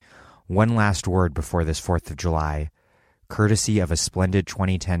control? One last word before this 4th of July, courtesy of a splendid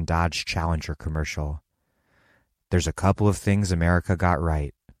 2010 Dodge Challenger commercial. There's a couple of things America got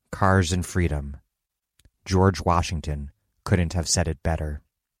right: cars and freedom. George Washington couldn't have said it better.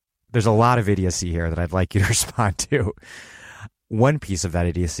 There's a lot of idiocy here that I'd like you to respond to. One piece of that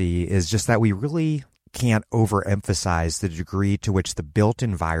idiocy is just that we really can't overemphasize the degree to which the built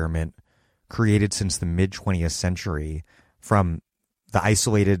environment created since the mid-20th century, from the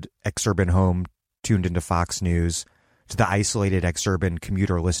isolated exurban home tuned into Fox News to the isolated exurban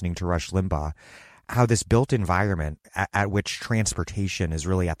commuter listening to Rush Limbaugh, how this built environment at which transportation is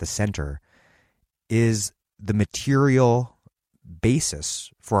really at the center is the material basis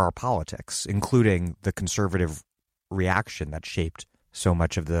for our politics, including the conservative reaction that shaped so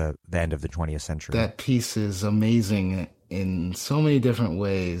much of the end of the 20th century. That piece is amazing in so many different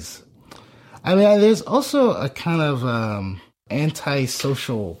ways. I mean, there's also a kind of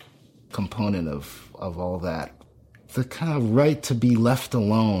anti-social component of all that. The kind of right to be left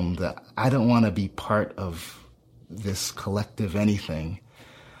alone, that I don't want to be part of this collective anything.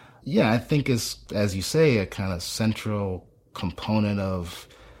 Yeah, I think is, as you say, a kind of central component of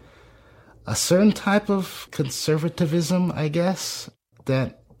a certain type of conservatism, I guess,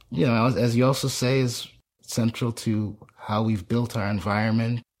 that, you know, as you also say, is central to how we've built our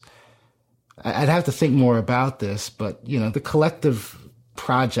environment. I'd have to think more about this, but, you know, the collective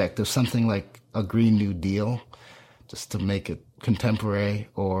project of something like a Green New Deal, just to make it contemporary,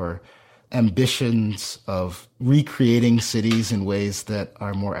 or ambitions of recreating cities in ways that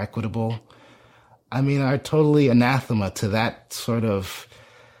are more equitable, I mean, are totally anathema to that sort of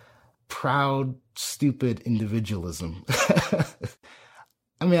proud, stupid individualism.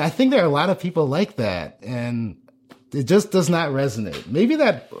 I mean, I think there are a lot of people like that, and it just does not resonate. Maybe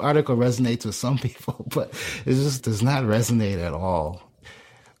that article resonates with some people, but it just does not resonate at all.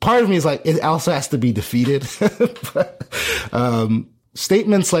 Part of me is like, it also has to be defeated. But,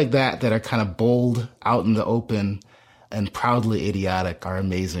 statements like that are kind of bold, out in the open, and proudly idiotic are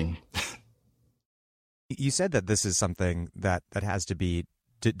amazing. You said that this is something that has to be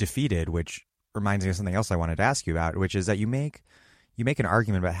defeated, which reminds me of something else I wanted to ask you about, which is that you make an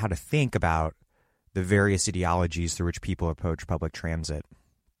argument about how to think about the various ideologies through which people approach public transit.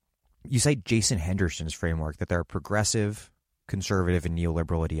 You cite Jason Henderson's framework that there are progressive, conservative, and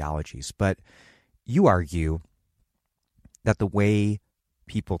neoliberal ideologies, but you argue that the way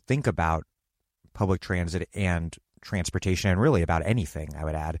people think about public transit and transportation, and really about anything, I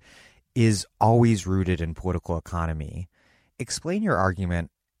would add, is always rooted in political economy. Explain your argument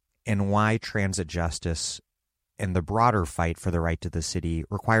and why transit justice and the broader fight for the right to the city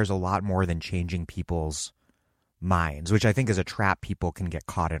requires a lot more than changing people's minds, which I think is a trap people can get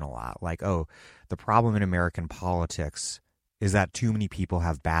caught in a lot. Like, oh, the problem in American politics is that too many people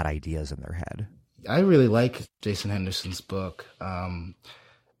have bad ideas in their head. I really like Jason Henderson's book. And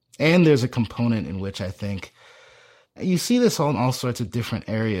there's a component in which I think you see this in all sorts of different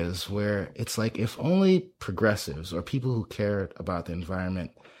areas where it's like, if only progressives or people who cared about the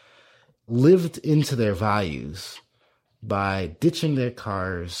environment lived into their values by ditching their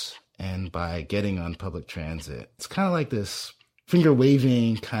cars and by getting on public transit. It's kind of like this finger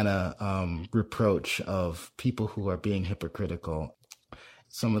waving kind of reproach of people who are being hypocritical.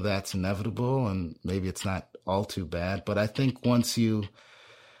 Some of that's inevitable, and maybe it's not all too bad. But I think once you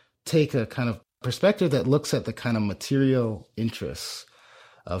take a kind of perspective that looks at the kind of material interests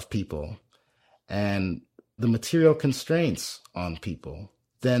of people and the material constraints on people,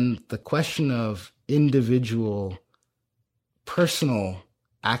 then the question of individual, personal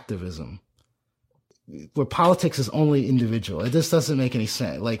activism, where politics is only individual, it just doesn't make any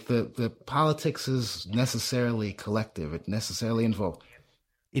sense. Like the politics is necessarily collective. It necessarily involves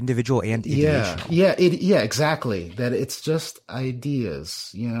individual and ideational. Yeah, exactly. That it's just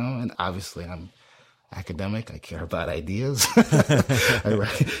ideas, you know, and obviously I'm academic. I care about ideas. But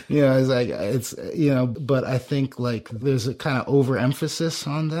I think like there's a kind of overemphasis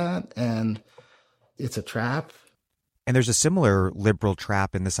on that, and it's a trap. And there's a similar liberal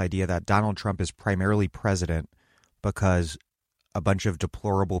trap in this idea that Donald Trump is primarily president because a bunch of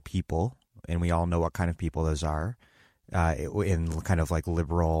deplorable people, and we all know what kind of people those are, in kind of like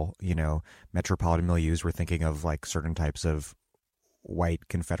liberal, you know, metropolitan milieus, we're thinking of like certain types of white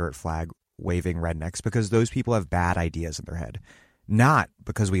Confederate flag waving rednecks, because those people have bad ideas in their head, not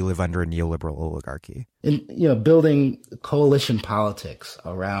because we live under a neoliberal oligarchy. And, you know, building coalition politics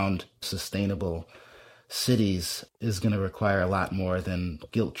around sustainable cities is going to require a lot more than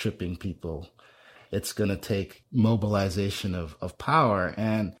guilt tripping people. It's going to take mobilization of power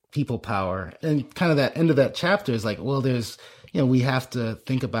and people power. And kind of that end of that chapter is like, well, there's, you know, we have to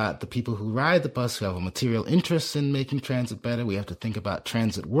think about the people who ride the bus, who have a material interest in making transit better. We have to think about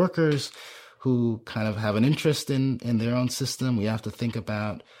transit workers who kind of have an interest in their own system. We have to think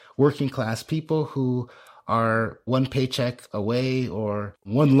about working class people who are one paycheck away or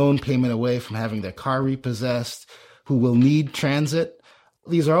one loan payment away from having their car repossessed, who will need transit.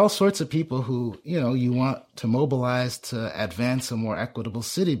 These are all sorts of people who, you want to mobilize to advance a more equitable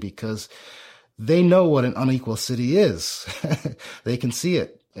city because they know what an unequal city is. They can see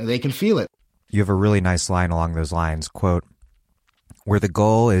it. They can feel it. You have a really nice line along those lines, quote, "Where the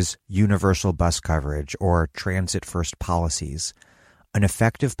goal is universal bus coverage or transit-first policies, an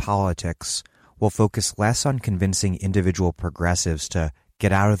effective politics will focus less on convincing individual progressives to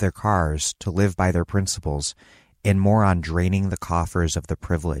get out of their cars, to live by their principles, and more on draining the coffers of the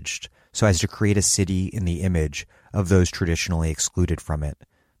privileged so as to create a city in the image of those traditionally excluded from it,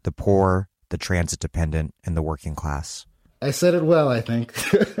 the poor, the transit-dependent, and the working class." I said it well, I think.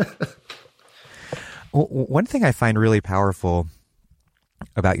 One thing I find really powerful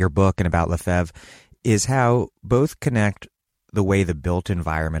about your book and about Lefebvre is how both connect the way the built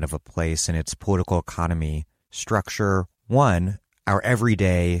environment of a place and its political economy structure, one, our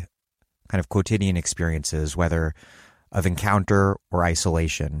everyday kind of quotidian experiences, whether of encounter or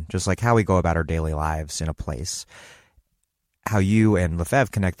isolation, just like how we go about our daily lives in a place. How you and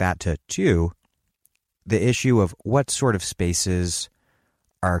Lefebvre connect that to, two, the issue of what sort of spaces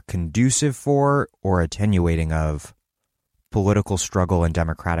are conducive for or attenuating of political struggle and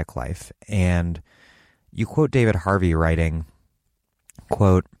democratic life. And you quote David Harvey writing,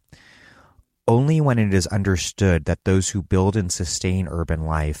 quote, "Only when it is understood that those who build and sustain urban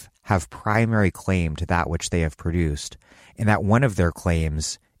life have primary claim to that which they have produced, and that one of their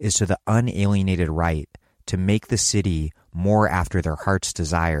claims is to the unalienated right to make the city more after their heart's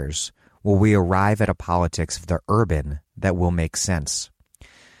desires, will we arrive at a politics of the urban that will make sense."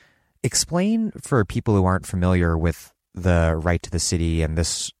 Explain for people who aren't familiar with the right to the city and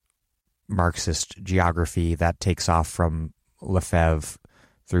this Marxist geography that takes off from Lefebvre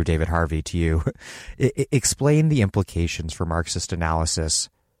through David Harvey to you. Explain the implications for Marxist analysis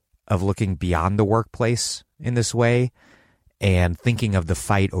of looking beyond the workplace in this way and thinking of the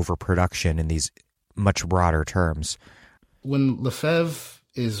fight over production in these much broader terms. When Lefebvre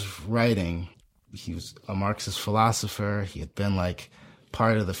is writing, he was a Marxist philosopher. He had been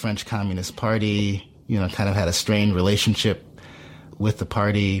part of the French Communist Party, kind of had a strained relationship with the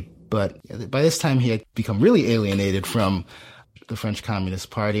party. But by this time, he had become really alienated from the French Communist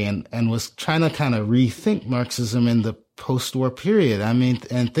Party and was trying to kind of rethink Marxism in the post-war period.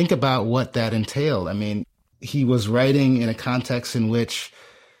 And think about what that entailed. He was writing in a context in which,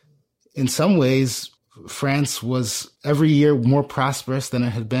 in some ways, France was every year more prosperous than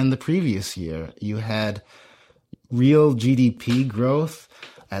it had been the previous year. You had real GDP growth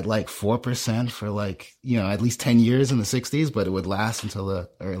at 4% for at least 10 years in the 60s, but it would last until the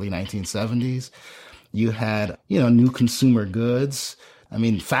early 1970s. You had, new consumer goods.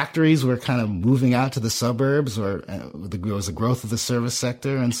 Factories were kind of moving out to the suburbs, or there was a growth of the service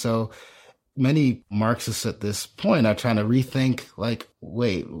sector. And so many Marxists at this point are trying to rethink,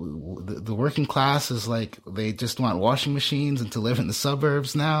 wait, the working class is they just want washing machines and to live in the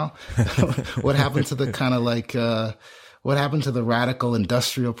suburbs now? What happened to the kind of what happened to the radical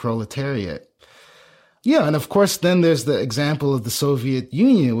industrial proletariat? Yeah, and of course, then there's the example of the Soviet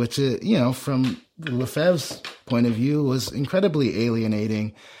Union, which, from Lefebvre's point of view, was incredibly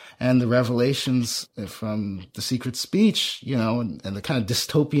alienating. And the revelations from The Secret Speech, and the kind of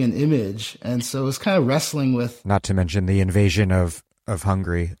dystopian image. And so it's kind of wrestling with... Not to mention the invasion of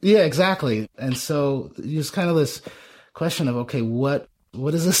Hungary. Yeah, exactly. And so there's kind of this question of, okay, what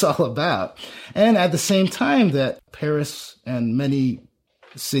is this all about? And at the same time that Paris and many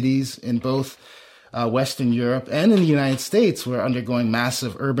cities in both Western Europe and in the United States were undergoing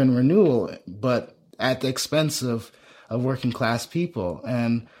massive urban renewal, but at the expense of working class people.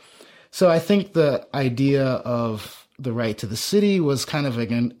 And so I think the idea of the right to the city was kind of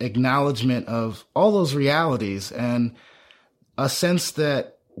an acknowledgement of all those realities and a sense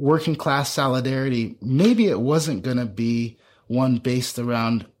that working class solidarity, maybe it wasn't going to be one based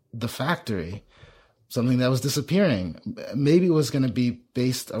around the factory, something that was disappearing. Maybe it was going to be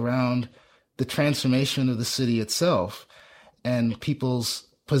based around the transformation of the city itself and people's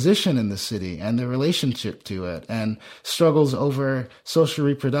position in the city and their relationship to it and struggles over social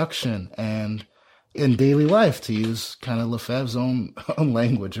reproduction and in daily life, to use kind of Lefebvre's own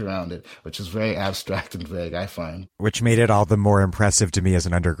language around it, which is very abstract and vague, I find. Which made it all the more impressive to me as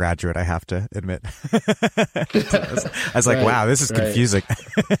an undergraduate, I have to admit. I was like, right, wow, this is confusing.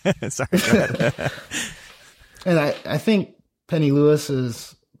 Sorry, go ahead. And I think Penny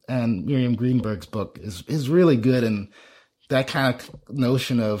Lewis's and Miriam Greenberg's book is really good in that kind of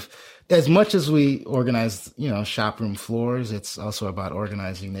notion of, as much as we organize, shop room floors, it's also about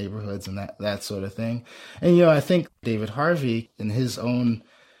organizing neighborhoods and that sort of thing. And, I think David Harvey, in his own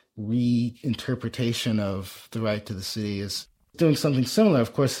reinterpretation of The Right to the City, is doing something similar.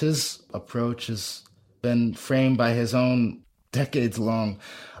 Of course, his approach has been framed by his own decades-long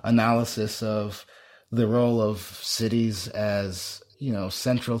analysis of the role of cities as,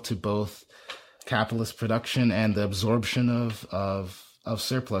 central to both capitalist production and the absorption of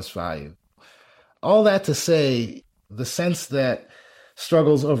surplus value. All that to say, the sense that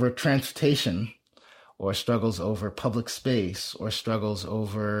struggles over transportation or struggles over public space or struggles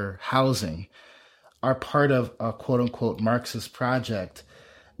over housing are part of a quote-unquote Marxist project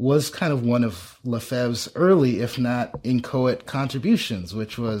was kind of one of Lefebvre's early, if not inchoate, contributions,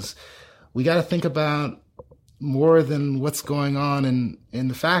 which was, we got to think about more than what's going on in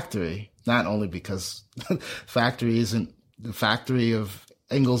the factory, not only because factory isn't the factory of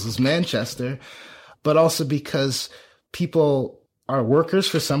Engels' Manchester, but also because people are workers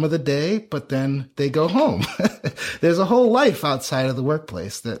for some of the day, but then they go home. There's a whole life outside of the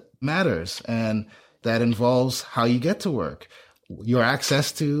workplace that matters, and that involves how you get to work, your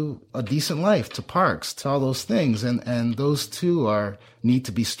access to a decent life, to parks, to all those things. And those two need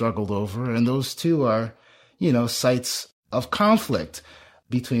to be struggled over. And those two are, sites of conflict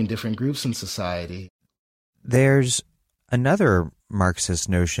between different groups in society. There's another Marxist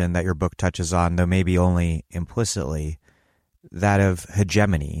notion that your book touches on, though maybe only implicitly, that of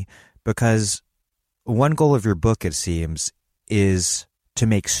hegemony, because one goal of your book, it seems, is to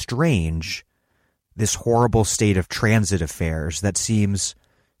make strange this horrible state of transit affairs that seems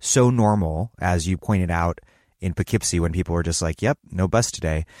so normal, as you pointed out in Poughkeepsie, when people were just like, yep, no bus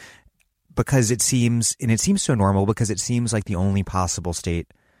today, because it seems so normal because it seems like the only possible state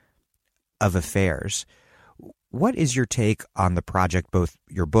of affairs. What is your take on the project, both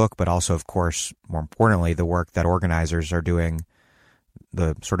your book, but also, of course, more importantly, the work that organizers are doing,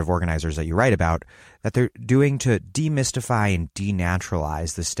 the sort of organizers that you write about, that they're doing to demystify and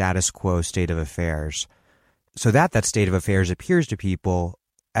denaturalize the status quo state of affairs so that state of affairs appears to people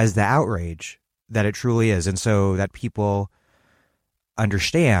as the outrage that it truly is, and so that people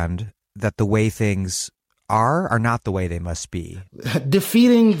understand that the way things are not the way they must be.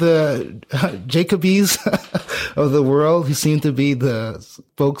 Defeating the Jacobies of the world, who seem to be the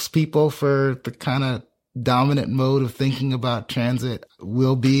spokespeople for the kind of dominant mode of thinking about transit,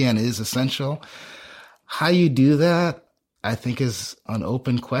 will be and is essential. How you do that, I think, is an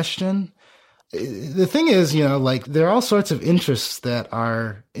open question. The thing is, there are all sorts of interests that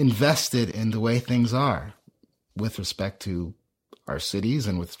are invested in the way things are with respect to our cities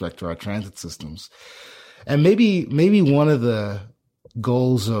and with respect to our transit systems. And maybe one of the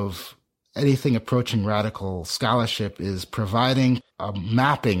goals of anything approaching radical scholarship is providing a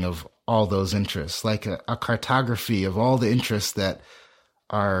mapping of all those interests, like a cartography of all the interests that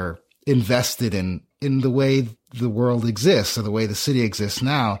are invested in the way the world exists or the way the city exists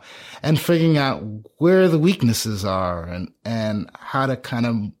now, and figuring out where the weaknesses are and how to kind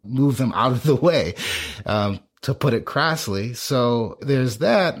of move them out of the way, to put it crassly. So there's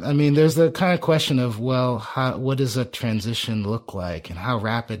that. I mean, there's the kind of question of, well, what does a transition look like, and how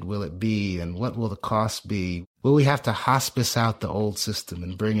rapid will it be, and what will the cost be? Will we have to hospice out the old system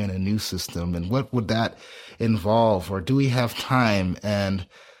and bring in a new system, and what would that involve? Or do we have time? And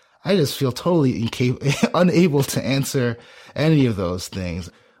I just feel totally unable to answer any of those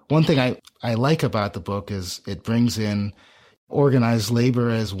things. One thing I like about the book is it brings in organized labor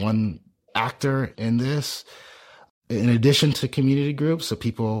as one actor in this, in addition to community groups, so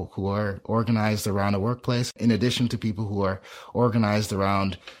people who are organized around a workplace, in addition to people who are organized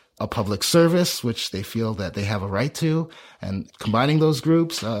around a public service, which they feel that they have a right to, and combining those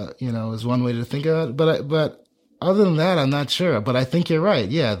groups, is one way to think of it. But other than that, I'm not sure. But I think you're right.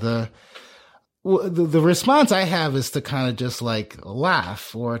 Yeah, the response I have is to kind of just like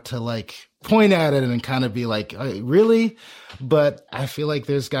laugh or to like point at it and kind of be like, really? But I feel like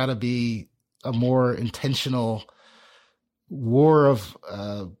there's got to be a more intentional war of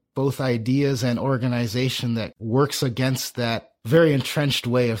both ideas and organization that works against that very entrenched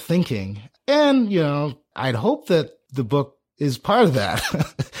way of thinking. And, I'd hope that the book is part of that.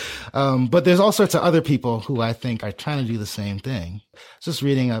 But there's all sorts of other people who I think are trying to do the same thing. Just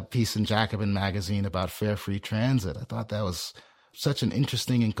reading a piece in Jacobin magazine about fare free transit. I thought that was such an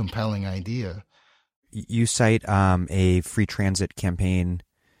interesting and compelling idea. You cite a free transit campaign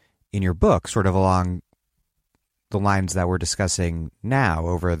in your book, sort of along the lines that we're discussing now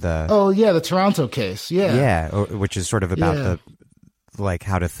over the... Oh, yeah, the Toronto case, yeah. Yeah, which is sort of about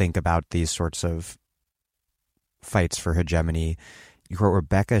how to think about these sorts of fights for hegemony. You quote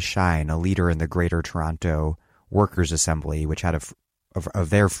Rebecca Shine, a leader in the Greater Toronto Workers' Assembly, which had of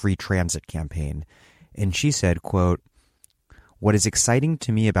their free transit campaign. And she said, quote, "What is exciting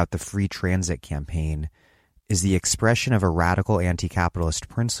to me about the free transit campaign is the expression of a radical anti-capitalist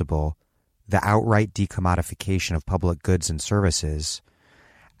principle, the outright decommodification of public goods and services,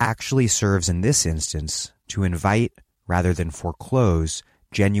 actually serves in this instance to invite rather than foreclose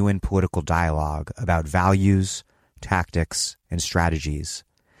genuine political dialogue about values, tactics, and strategies.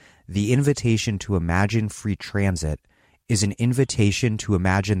 The invitation to imagine free transit is an invitation to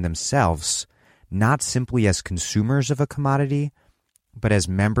imagine themselves not simply as consumers of a commodity, but as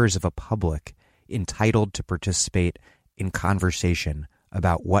members of a public entitled to participate in conversation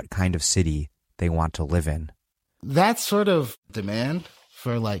about what kind of city they want to live in." That sort of demand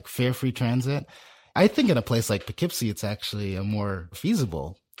for like fair free transit, I think in a place like Poughkeepsie, it's actually a more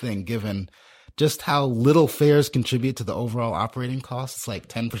feasible thing given just how little fares contribute to the overall operating costs. It's like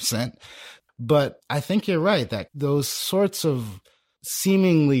 10%. But I think you're right that those sorts of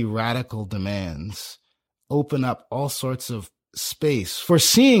seemingly radical demands open up all sorts of space for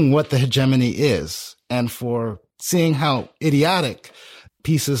seeing what the hegemony is and for seeing how idiotic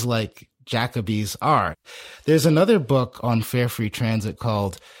pieces like Jacoby's are. There's another book on fair free transit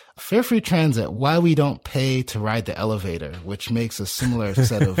called Fair Free Transit, Why We Don't Pay to Ride the Elevator, which makes a similar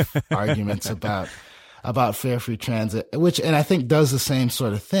set of arguments about fair free transit, and I think does the same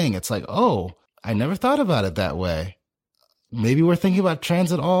sort of thing. It's like, oh, I never thought about it that way. Maybe we're thinking about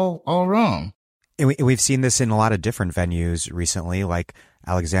transit all wrong. And we've seen this in a lot of different venues recently, like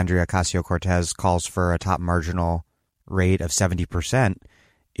Alexandria Ocasio-Cortez calls for a top marginal rate of 70%.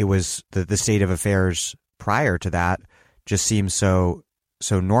 It was the state of affairs prior to that just seemed so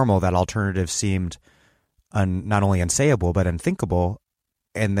normal that alternatives seemed not only unsayable, but unthinkable.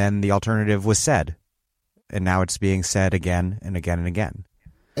 And then the alternative was said. And now it's being said again and again and again.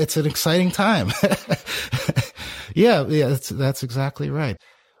 It's an exciting time. Yeah, that's exactly right.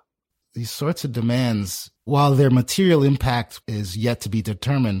 These sorts of demands, while their material impact is yet to be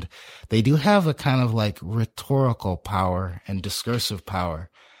determined, they do have a kind of like rhetorical power and discursive power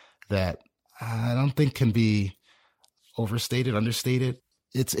that I don't think can be overstated, understated.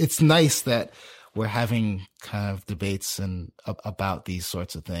 It's nice that we're having kind of debates about these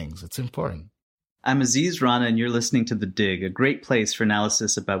sorts of things. It's important. I'm Aziz Rana, and you're listening to The Dig, a great place for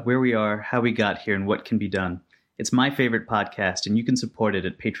analysis about where we are, how we got here, and what can be done. It's my favorite podcast, and you can support it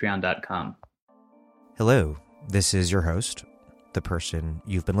at patreon.com. Hello, this is your host, the person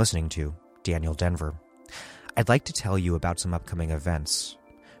you've been listening to, Daniel Denver. I'd like to tell you about some upcoming events.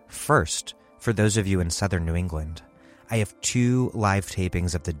 First, for those of you in southern New England, I have 2 live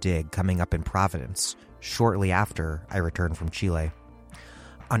tapings of The Dig coming up in Providence shortly after I return from Chile.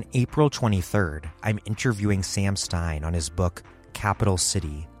 On April 23rd, I'm interviewing Sam Stein on his book, Capital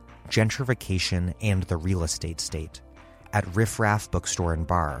City, Gentrification and the Real Estate State, at Riff Raff Bookstore and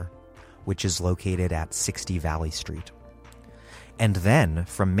Bar, which is located at 60 Valley Street. And then,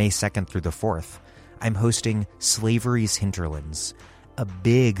 from May 2nd through the 4th, I'm hosting Slavery's Hinterlands, a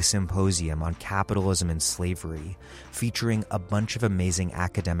big symposium on capitalism and slavery, featuring a bunch of amazing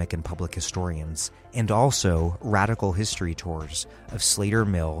academic and public historians, and also radical history tours of Slater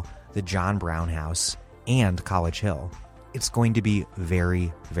Mill, the John Brown House, and College Hill. It's going to be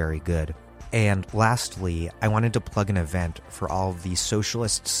very, very good. And lastly, I wanted to plug an event for all of the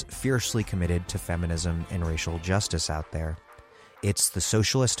socialists fiercely committed to feminism and racial justice out there. It's the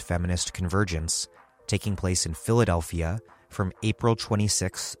Socialist Feminist Convergence, taking place in Philadelphia from April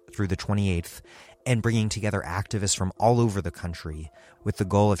 26th through the 28th, and bringing together activists from all over the country with the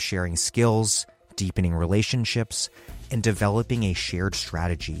goal of sharing skills, deepening relationships, and developing a shared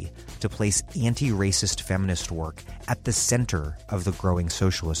strategy to place anti-racist feminist work at the center of the growing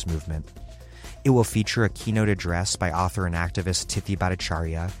socialist movement. It will feature a keynote address by author and activist Tithi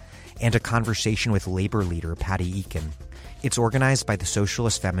Bhattacharya and a conversation with labor leader Patty Eakin. It's organized by the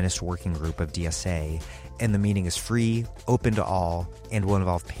Socialist Feminist Working Group of DSA, and the meeting is free, open to all, and will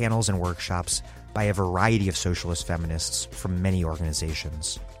involve panels and workshops by a variety of socialist feminists from many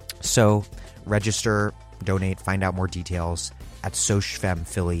organizations. So, register, donate, find out more details at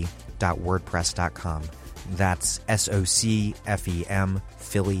socifemphilly.wordpress.com. That's SOCFEM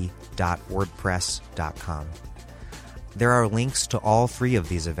Philly.wordpress.com. There are links to all 3 of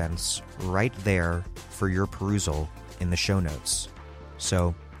these events right there for your perusal in the show notes.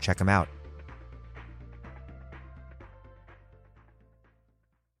 So, check them out.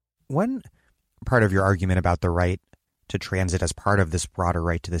 One part of your argument about the right to transit as part of this broader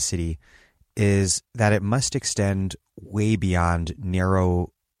right to the city is that it must extend way beyond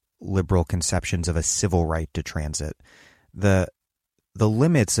narrow liberal conceptions of a civil right to transit. The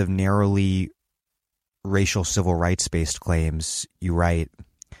limits of narrowly racial civil rights-based claims, you write,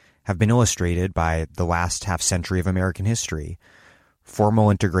 have been illustrated by the last half century of American history. Formal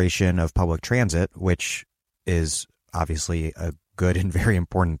integration of public transit, which is obviously a good and very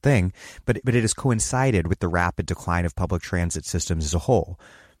important thing, but it has coincided with the rapid decline of public transit systems as a whole,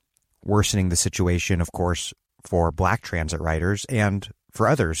 worsening the situation, of course, for Black transit riders and for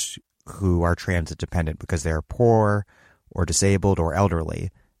others who are transit dependent because they're poor or disabled or elderly,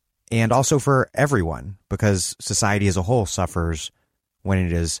 and also for everyone because society as a whole suffers when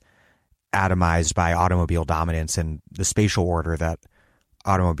it is atomized by automobile dominance and the spatial order that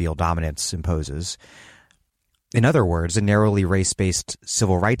automobile dominance imposes. In other words, a narrowly race-based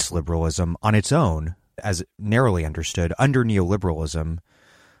civil rights liberalism on its own, as narrowly understood, under neoliberalism,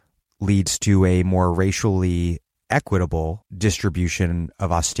 leads to a more racially equitable distribution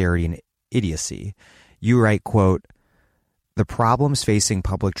of austerity and idiocy. You write, quote, "The problems facing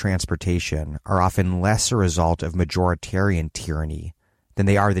public transportation are often less a result of majoritarian tyranny than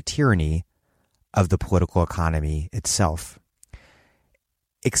they are the tyranny of the political economy itself."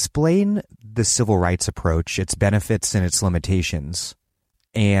 Explain the civil rights approach, its benefits and its limitations,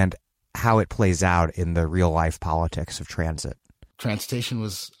 and how it plays out in the real-life politics of transit. Transportation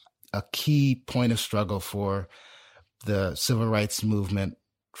was a key point of struggle for the civil rights movement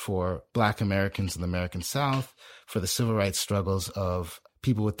for Black Americans in the American South, for the civil rights struggles of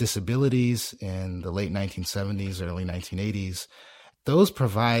people with disabilities in the late 1970s, early 1980s. Those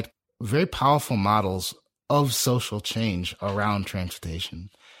provide very powerful models of social change around transportation.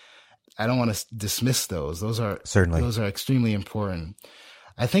 I don't want to dismiss those. Those are extremely important.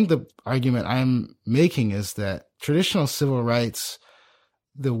 I think the argument I'm making is that traditional civil rights,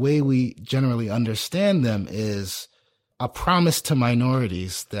 the way we generally understand them, is a promise to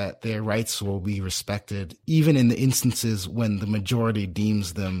minorities that their rights will be respected, even in the instances when the majority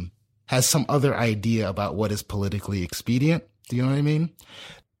deems them, has some other idea about what is politically expedient. Do you know what I mean?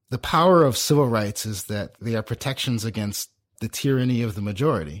 The power of civil rights is that they are protections against the tyranny of the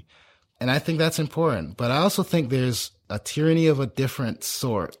majority. And I think that's important. But I also think there's a tyranny of a different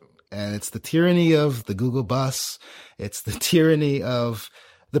sort. And it's the tyranny of the Google bus. It's the tyranny of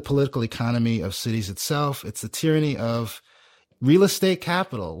the political economy of cities itself. It's the tyranny of real estate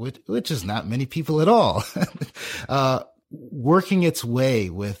capital, which is not many people at all, working its way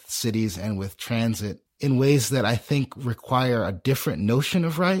with cities and with transit in ways that I think require a different notion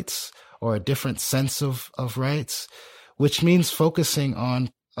of rights or a different sense of rights, which means focusing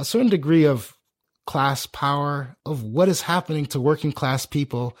on a certain degree of class power, of what is happening to working class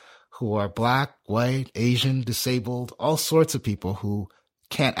people who are Black, white, Asian, disabled, all sorts of people who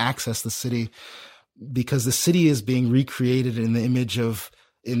can't access the city because the city is being recreated in the image of,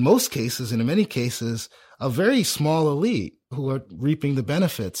 in most cases and in many cases, a very small elite who are reaping the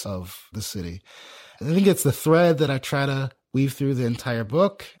benefits of the city. I think it's the thread that I try to weave through the entire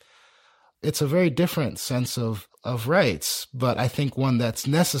book. It's a very different sense of rights, but I think one that's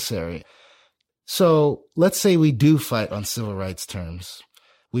necessary. So let's say we do fight on civil rights terms.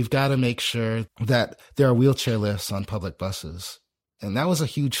 We've got to make sure that there are wheelchair lifts on public buses. And that was a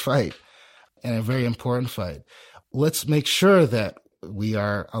huge fight and a very important fight. Let's make sure that we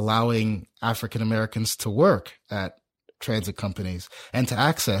are allowing African Americans to work at transit companies and to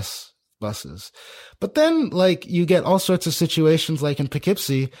access buses. But then, you get all sorts of situations like in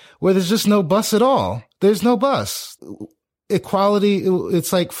Poughkeepsie where there's just no bus at all. There's no bus. Equality,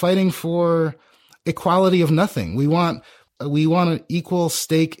 it's like fighting for equality of nothing. We want an equal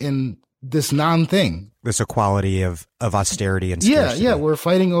stake in this non-thing. This equality of austerity and scarcity. Yeah, we're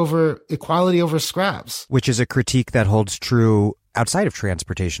fighting over equality over scraps. Which is a critique that holds true outside of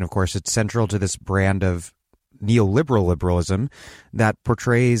transportation, of course. It's central to this brand of neoliberal liberalism that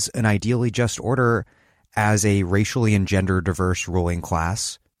portrays an ideally just order as a racially and gender diverse ruling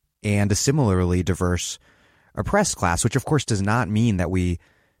class and a similarly diverse oppressed class, which of course does not mean that we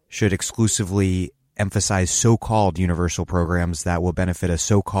should exclusively emphasize so-called universal programs that will benefit a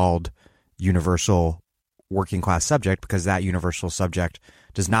so-called universal working class subject, because that universal subject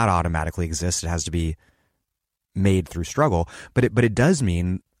does not automatically exist. It has to be made through struggle. But it does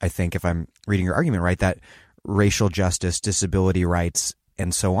mean, I think, if I'm reading your argument right, that racial justice, disability rights,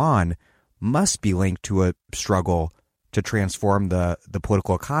 and so on must be linked to a struggle to transform the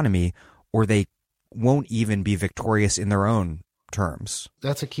political economy, or they won't even be victorious in their own terms.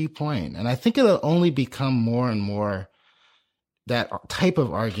 That's a key point. And I think it'll only become more and more, that type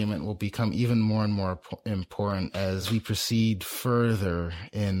of argument will become even more and more important as we proceed further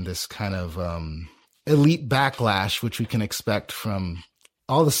in this kind of elite backlash, which we can expect from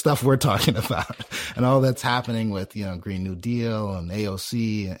all the stuff we're talking about and all that's happening with, Green New Deal and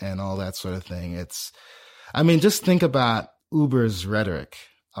AOC and all that sort of thing. Just think about Uber's rhetoric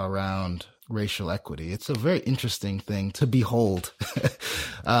around racial equity. It's a very interesting thing to behold.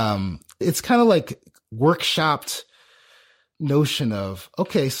 It's kind of like workshopped notion of,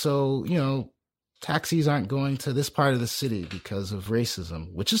 okay, so, taxis aren't going to this part of the city because of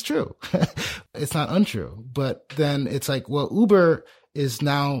racism, which is true. It's not untrue. But then it's like, well, Uber is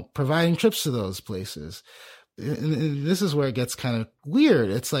now providing trips to those places. And this is where it gets kind of weird.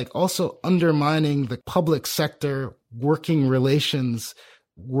 It's like also undermining the public sector, working relations,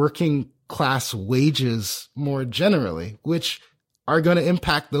 working class wages more generally, which are going to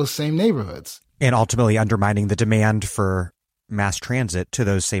impact those same neighborhoods. And ultimately undermining the demand for mass transit to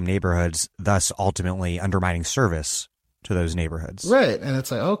those same neighborhoods, thus ultimately undermining service to those neighborhoods. Right. And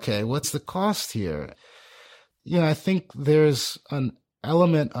it's like, okay, what's the cost here? I think there's an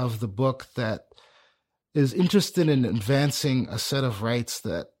element of the book that is interested in advancing a set of rights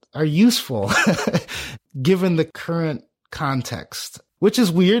that are useful given the current context, which is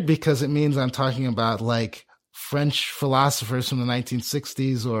weird because it means I'm talking about like French philosophers from the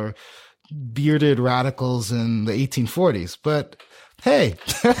 1960s or bearded radicals in the 1840s. But hey,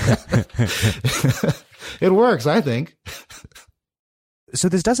 it works, I think. So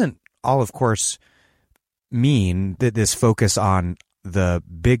this doesn't all, of course, mean that this focus on the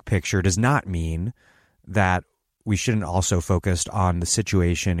big picture does not mean that we shouldn't also focus on the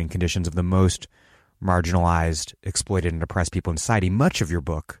situation and conditions of the most marginalized, exploited, and oppressed people in society. Much of your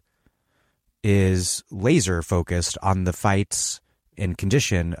book is laser focused on the fights and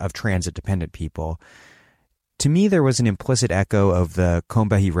condition of transit-dependent people. To me, there was an implicit echo of the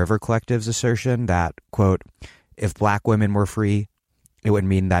Combahee River Collective's assertion that, quote, if Black women were free, it would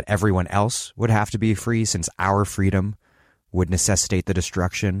mean that everyone else would have to be free since our freedom would necessitate the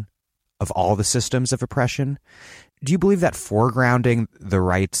destruction of all the systems of oppression. Do you believe that foregrounding the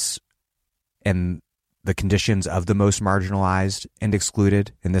rights and the conditions of the most marginalized and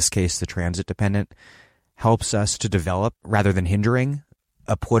excluded, in this case the transit-dependent, helps us to develop, rather than hindering,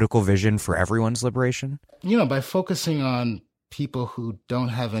 a political vision for everyone's liberation? By focusing on people who don't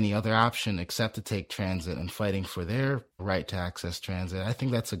have any other option except to take transit and fighting for their right to access transit, I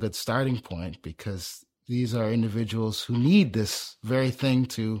think that's a good starting point because these are individuals who need this very thing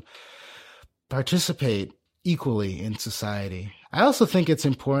to participate equally in society. I also think it's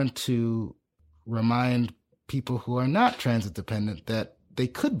important to remind people who are not transit dependent that they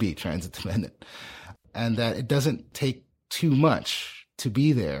could be transit dependent and that it doesn't take too much to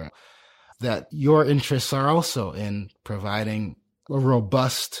be there, that your interests are also in providing a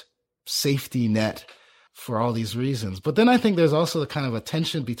robust safety net for all these reasons. But then I think there's also the kind of a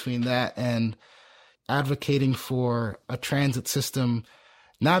tension between that and advocating for a transit system,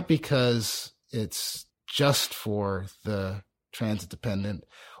 not because it's just for the transit dependent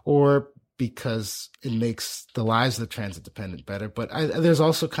or because it makes the lives of the transit dependent better. But there's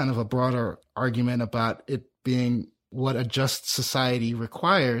also kind of a broader argument about it being what a just society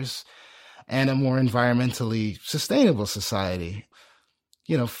requires and a more environmentally sustainable society.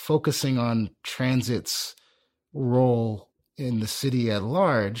 Focusing on transit's role in the city at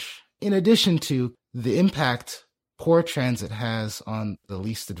large, in addition to the impact poor transit has on the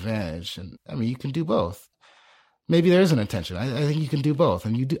least advantaged. And you can do both. Maybe there is an intention. I think you can do both.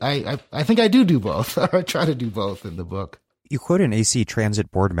 And you do. I think I do both. I try to do both in the book. You quote an AC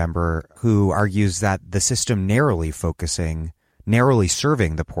Transit board member who argues that the system narrowly serving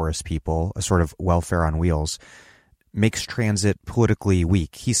the poorest people, a sort of welfare on wheels, makes transit politically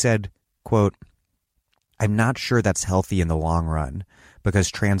weak. He said, quote, I'm not sure that's healthy in the long run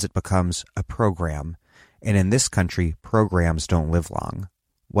because transit becomes a program. And in this country, programs don't live long.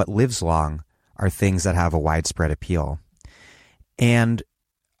 What lives long are things that have a widespread appeal. And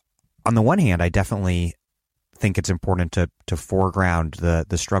on the one hand, I definitely think it's important to foreground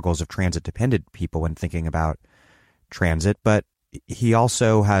the struggles of transit-dependent people when thinking about transit, but he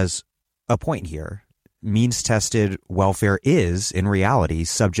also has a point here. Means-tested welfare is, in reality,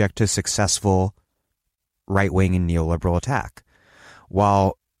 subject to successful right-wing and neoliberal attack,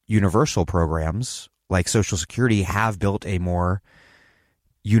 while universal programs like Social Security have built a more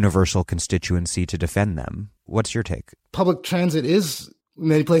universal constituency to defend them. What's your take? Public transit is, in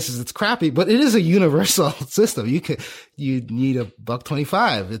many places it's crappy, but it is a universal system. You need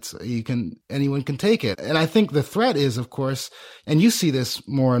 $1.25. Anyone can take it. And I think the threat is, of course, and you see this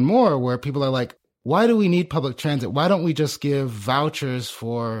more and more where people are like, why do we need public transit? Why don't we just give vouchers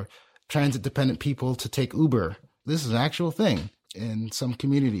for transit dependent people to take Uber? This is an actual thing in some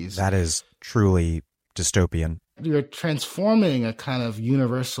communities. That is truly dystopian. you're transforming a kind of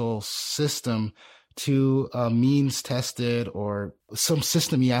universal system to a means tested or some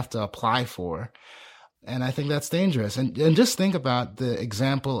system you have to apply for. And I think that's dangerous. And just think about the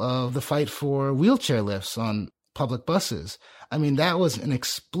example of the fight for wheelchair lifts on public buses. I mean, that was an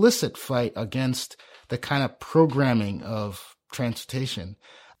explicit fight against the kind of programming of transportation.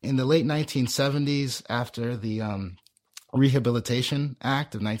 In the late 1970s, after the Rehabilitation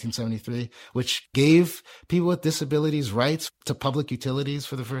Act of 1973, which gave people with disabilities rights to public utilities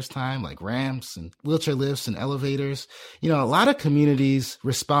for the first time, like ramps and wheelchair lifts and elevators. A lot of communities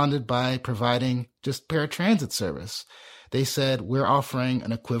responded by providing just paratransit service. They said, we're offering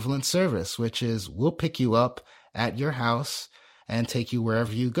an equivalent service, which is we'll pick you up at your house and take you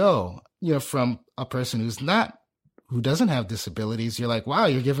wherever you go. From a person who doesn't have disabilities, you're like, wow,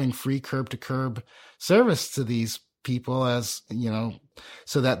 you're giving free curb to curb service to these people, as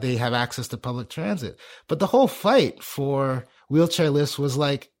so that they have access to public transit. But the whole fight for wheelchair lifts was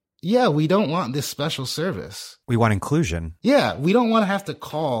like, yeah, we don't want this special service. We want inclusion. Yeah, we don't want to have to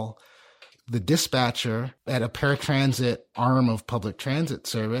call the dispatcher at a paratransit arm of public transit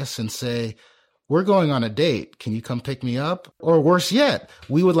service and say, we're going on a date. Can you come pick me up? Or worse yet,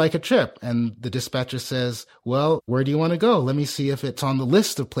 we would like a trip. And the dispatcher says, well, where do you want to go? Let me see if it's on the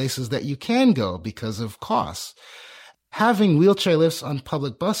list of places that you can go because of costs. Having wheelchair lifts on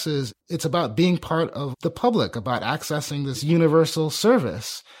public buses, it's about being part of the public, about accessing this universal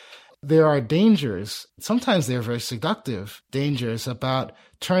service. There are dangers, sometimes they're very seductive dangers, about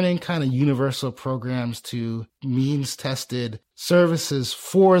turning kind of universal programs to means-tested services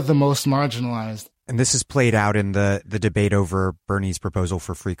for the most marginalized. And this is played out in the debate over Bernie's proposal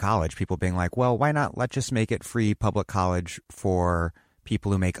for free college. People being like, well, why not? Let's just make it free public college for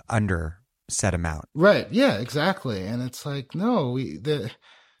people who make under set amount. Right. Yeah, exactly. And it's like, no, we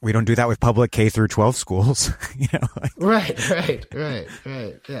don't do that with public K through 12 schools. Right. Yeah.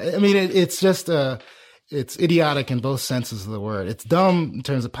 I mean, it's just, it's idiotic in both senses of the word. It's dumb in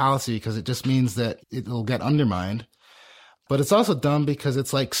terms of policy because it just means that it'll get undermined. But it's also dumb because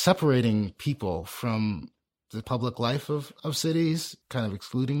it's like separating people from the public life of cities, kind of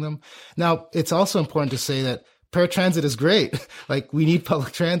excluding them. Now, it's also important to say that paratransit is great. Like, we need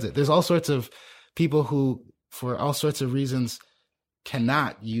public transit. There's all sorts of people who, for all sorts of reasons,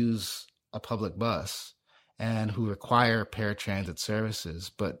 cannot use a public bus and who require paratransit services.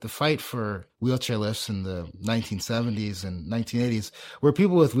 But the fight for wheelchair lifts in the 1970s and 1980s, where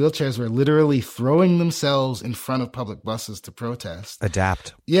people with wheelchairs were literally throwing themselves in front of public buses to protest.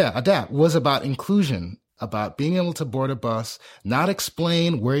 Adapt, was about inclusion, about being able to board a bus, not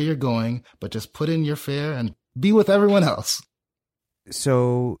explain where you're going, but just put in your fare and be with everyone else.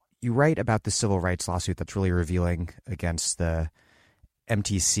 So you write about the civil rights lawsuit that's really revealing against the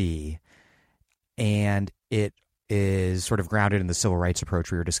MTC, and it is sort of grounded in the civil rights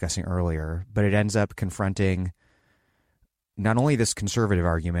approach we were discussing earlier, but it ends up confronting not only this conservative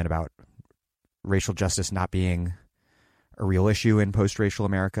argument about racial justice not being a real issue in post-racial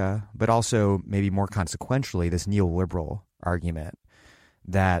America, but also maybe more consequentially this neoliberal argument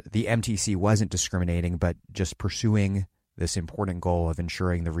that the MTC wasn't discriminating, but just pursuing this important goal of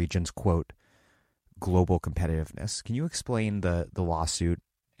ensuring the region's, quote, global competitiveness. Can you explain the lawsuit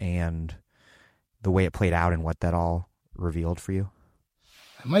and the way it played out and what that all revealed for you?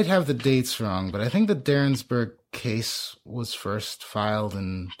 I might have the dates wrong, but I think the Derensburg case was first filed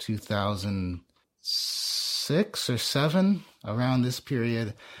in 2006 or 7, around this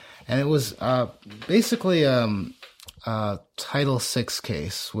period. And it was basically Title VI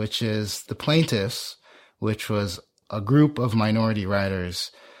case, which is the plaintiffs, which was a group of minority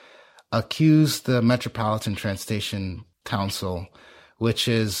writers, accused the Metropolitan Transportation Council, which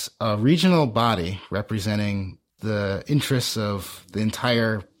is a regional body representing the interests of the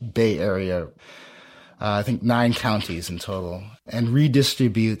entire Bay Area, I think 9 counties in total, and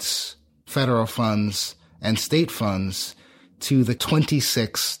redistributes federal funds and state funds to the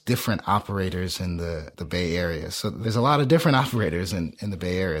 26 different operators in the Bay Area. So there's a lot of different operators in the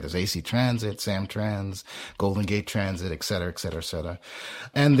Bay Area. There's AC Transit, Samtrans, Golden Gate Transit, et cetera, et cetera, et cetera.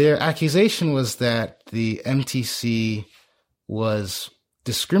 And their accusation was that the MTC was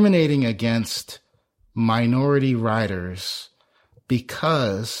discriminating against minority riders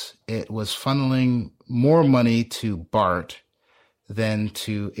because it was funneling more money to BART than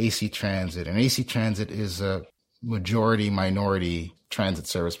to AC Transit. And AC Transit is a majority minority transit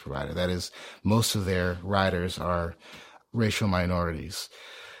service provider. That is, most of their riders are racial minorities.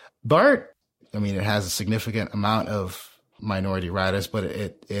 BART, I mean, it has a significant amount of minority riders, but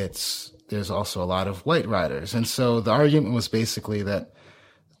there's also a lot of white riders. And so the argument was basically that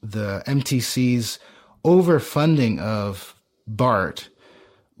the MTC's overfunding of BART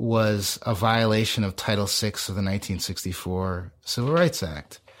was a violation of Title VI of the 1964 Civil Rights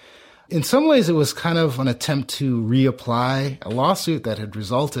Act. In some ways, it was kind of an attempt to reapply a lawsuit that had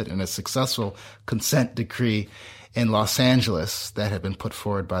resulted in a successful consent decree in Los Angeles that had been put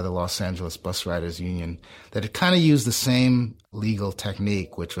forward by the Los Angeles Bus Riders Union that had kind of used the same legal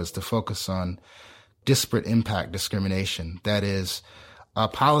technique, which was to focus on disparate impact discrimination. That is, a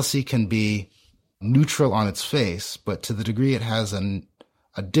policy can be neutral on its face, but to the degree it has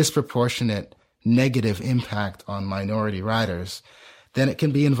a disproportionate negative impact on minority riders, then it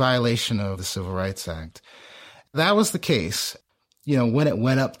can be in violation of the Civil Rights Act. That was the case. When it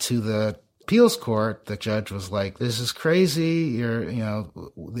went up to the appeals court, the judge was like, this is crazy.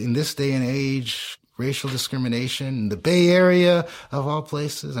 In this day and age, racial discrimination in the Bay Area of all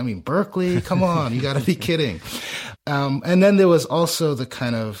places. I mean, Berkeley, come on, you got to be kidding. And then there was also the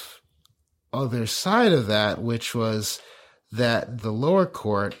kind of other side of that, which was that the lower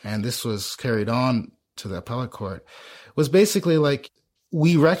court, and this was carried on to the appellate court, was basically like,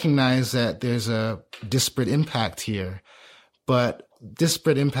 we recognize that there's a disparate impact here, but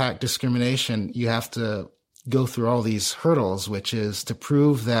disparate impact discrimination, you have to go through all these hurdles, which is to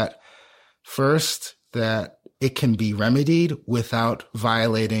prove that first, that it can be remedied without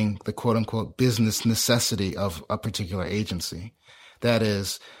violating the quote unquote business necessity of a particular agency. That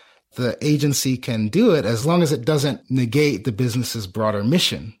is, the agency can do it as long as it doesn't negate the business's broader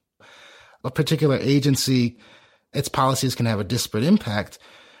mission. A particular agency, its policies can have a disparate impact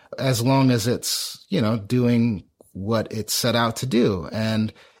as long as it's, doing what it's set out to do.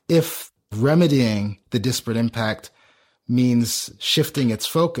 And if remedying the disparate impact means shifting its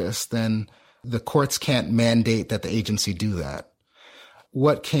focus, then the courts can't mandate that the agency do that.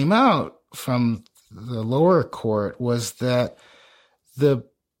 What came out from the lower court was that the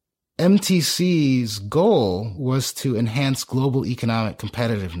MTC's goal was to enhance global economic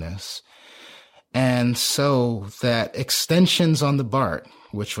competitiveness. And so that extensions on the BART,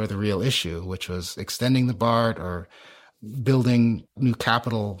 which were the real issue, which was extending the BART or building new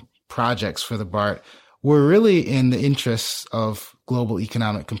capital projects for the BART, were really in the interests of global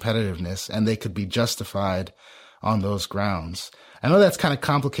economic competitiveness, and they could be justified on those grounds. I know that's kind of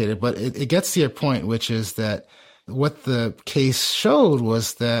complicated, but it gets to your point, which is that what the case showed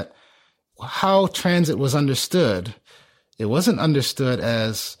was that how transit was understood, it wasn't understood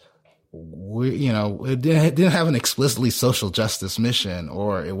as it didn't have an explicitly social justice mission,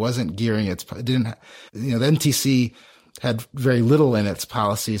 or it wasn't gearing the MTC had very little in its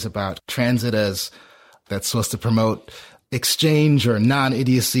policies about transit as that's supposed to promote exchange or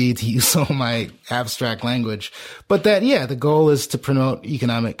non-idiocy, to use some of my abstract language. But that, the goal is to promote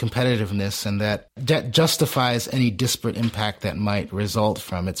economic competitiveness, and that justifies any disparate impact that might result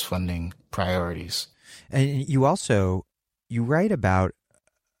from its funding priorities. And you write about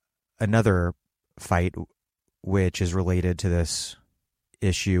another fight which is related to this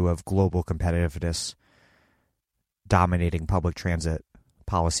issue of global competitiveness dominating public transit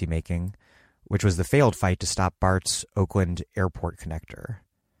policymaking, which was the failed fight to stop BART's Oakland Airport connector.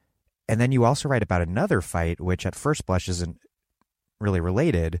 And then you also write about another fight, which at first blush isn't really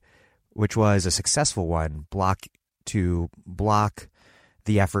related, which was a successful one, to block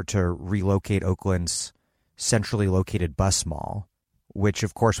the effort to relocate Oakland's centrally located bus mall, which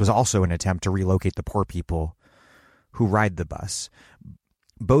of course was also an attempt to relocate the poor people who ride the bus.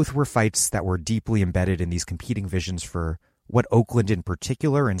 Both were fights that were deeply embedded in these competing visions for what Oakland in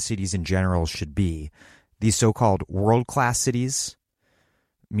particular and cities in general should be. These so-called world-class cities,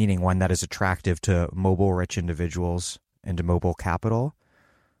 meaning one that is attractive to mobile-rich individuals and to mobile capital,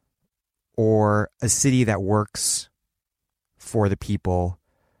 or a city that works for the people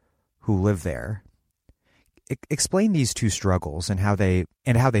who live there. Explain these two struggles and how they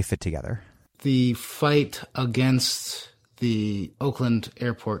fit together. The fight against the Oakland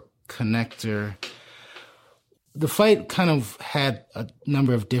Airport connector, the fight kind of had a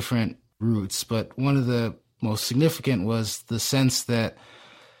number of different roots, but one of the most significant was the sense that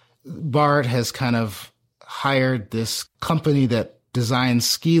BART has kind of hired this company that designs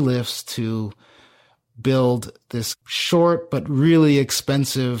ski lifts to build this short but really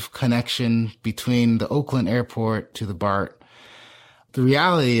expensive connection between the Oakland Airport to the BART. The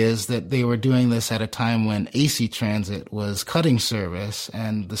reality is that they were doing this at a time when AC Transit was cutting service,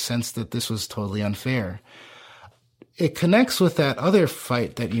 and the sense that this was totally unfair. It connects with that other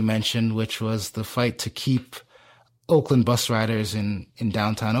fight that you mentioned, which was the fight to keep Oakland bus riders in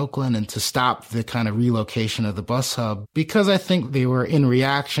downtown Oakland and to stop the kind of relocation of the bus hub, because I think they were in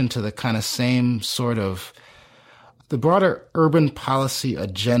reaction to the kind of same sort of the broader urban policy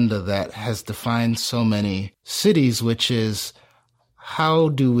agenda that has defined so many cities, which is how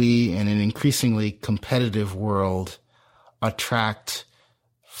do we, in an increasingly competitive world, attract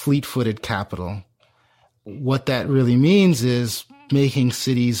fleet-footed capital? What that really means is making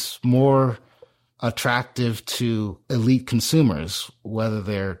cities more attractive to elite consumers, whether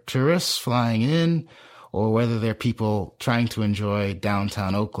they're tourists flying in or whether they're people trying to enjoy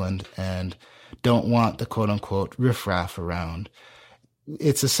downtown Oakland and don't want the quote-unquote riffraff around.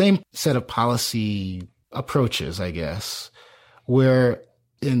 It's the same set of policy approaches, I guess, where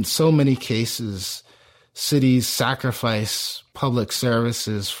in so many cases, cities sacrifice public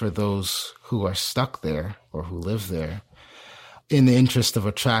services for those who are stuck there or who live there in the interest of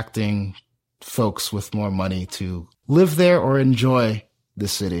attracting folks with more money to live there or enjoy the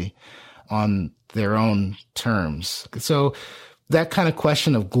city on their own terms. So that kind of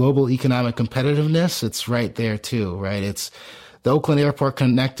question of global economic competitiveness, it's right there too, right? It's the Oakland Airport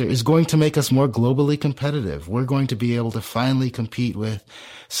Connector is going to make us more globally competitive. We're going to be able to finally compete with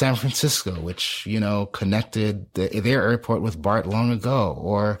San Francisco, which, connected their airport with BART long ago.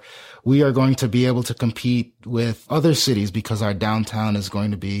 Or we are going to be able to compete with other cities because our downtown is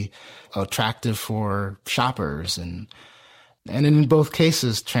going to be attractive for shoppers. And in both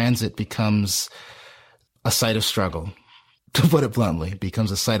cases, transit becomes a site of struggle. To put it bluntly,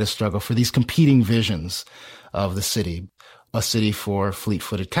 becomes a site of struggle for these competing visions of the city. A city for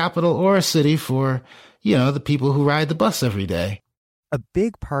fleet-footed capital or a city for, the people who ride the bus every day. A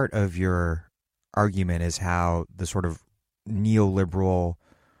big part of your argument is how the sort of neoliberal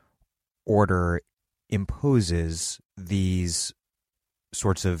order imposes these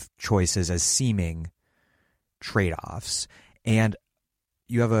sorts of choices as seeming trade-offs. And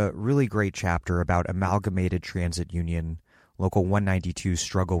you have a really great chapter about Amalgamated Transit Union Local 192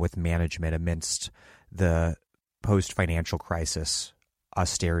 struggle with management amidst the post-financial crisis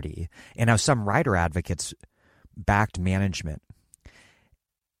austerity, and how some rider advocates backed management.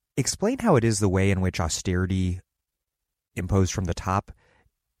 Explain how it is the way in which austerity imposed from the top,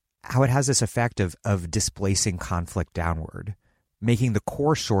 how it has this effect of displacing conflict downward, making the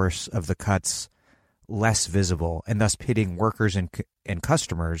core source of the cuts less visible, and thus pitting workers and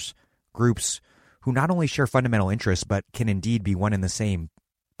customers, groups who not only share fundamental interests, but can indeed be one and the same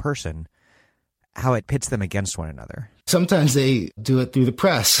person, how it pits them against one another. Sometimes they do it through the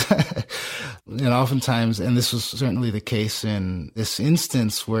press. And oftentimes, and this was certainly the case in this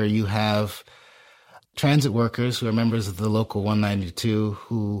instance, where you have transit workers who are members of the Local 192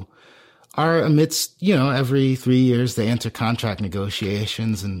 who are amidst, every 3 years they enter contract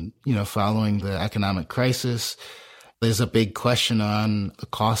negotiations and, following the economic crisis, there's a big question on the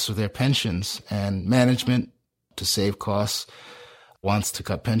cost of their pensions, and management, to save costs, wants to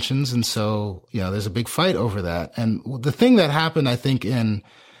cut pensions. And so, there's a big fight over that. And the thing that happened, I think, in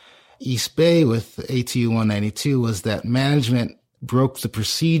East Bay with ATU 192 was that management broke the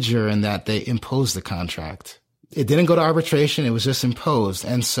procedure in that they imposed the contract. It didn't go to arbitration. It was just imposed.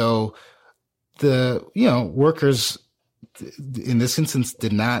 And so the, workers in this instance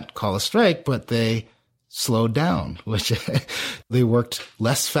did not call a strike, but they slowed down, which they worked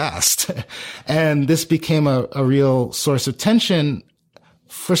less fast. And this became a real source of tension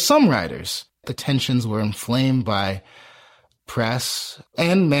for some riders. The tensions were inflamed by press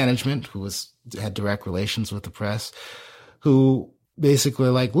and management, who had direct relations with the press, who basically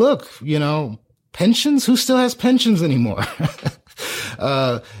were like, look, pensions, who still has pensions anymore?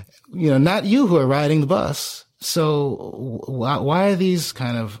 Not you who are riding the bus. So why are these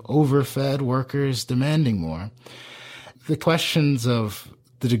kind of overfed workers demanding more? The questions of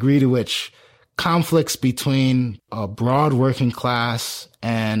the degree to which conflicts between a broad working class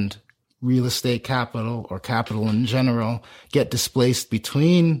and real estate capital or capital in general get displaced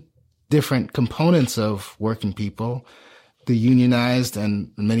between different components of working people, the unionized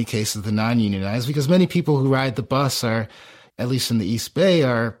and in many cases the non-unionized, because many people who ride the bus are, at least in the East Bay,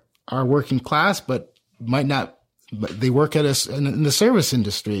 are working class, but might not, they work in the service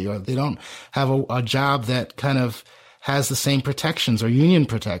industry, or they don't have a job that kind of has the same protections or union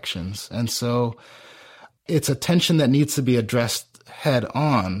protections. And so it's a tension that needs to be addressed head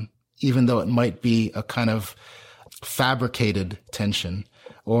on, even though it might be a kind of fabricated tension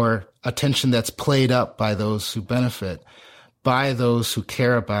or a tension that's played up by those who benefit, by those who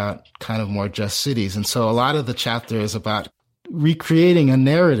care about kind of more just cities. And so a lot of the chapter is about recreating a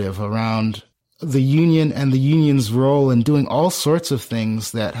narrative around the union and the union's role in doing all sorts of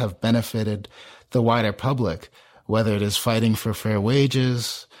things that have benefited the wider public, whether it is fighting for fair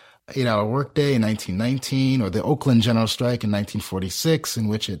wages, 8-hour workday in 1919, or the Oakland General Strike in 1946, in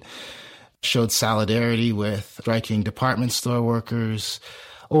which it showed solidarity with striking department store workers,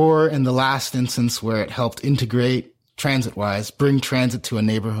 or in the last instance where it helped integrate transit-wise, bring transit to a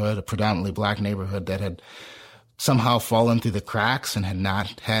neighborhood, a predominantly black neighborhood that had somehow fallen through the cracks and had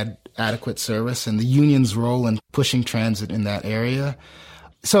not had adequate service, and the union's role in pushing transit in that area.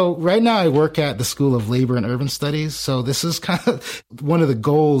 So right now I work at the School of Labor and Urban Studies. So this is kind of one of the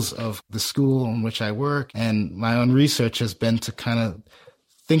goals of the school in which I work. And my own research has been to kind of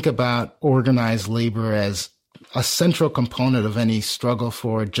think about organized labor as a central component of any struggle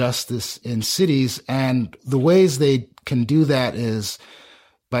for justice in cities. And the ways they can do that is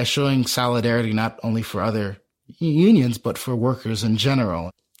by showing solidarity not only for other unions, but for workers in general.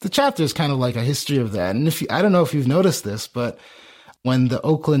 The chapter is kind of like a history of that. And I don't know if you've noticed this, but when the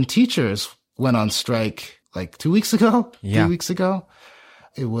Oakland teachers went on strike like 2 weeks ago, 3 weeks ago,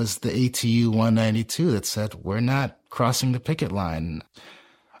 it was the ATU 192 that said, we're not crossing the picket line.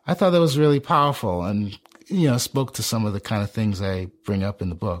 I thought that was really powerful and, spoke to some of the kind of things I bring up in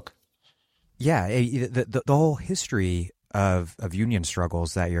the book. Yeah, the whole history of union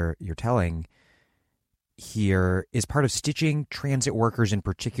struggles that you're telling here is part of stitching transit workers in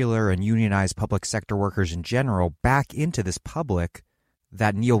particular and unionized public sector workers in general back into this public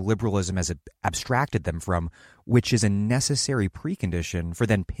that neoliberalism has abstracted them from, which is a necessary precondition for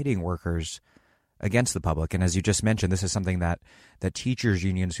then pitting workers against the public. And as you just mentioned, this is something that teachers'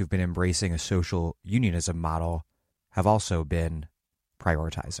 unions who've been embracing a social unionism model have also been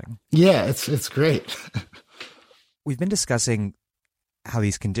prioritizing. Yeah, it's great. We've been discussing how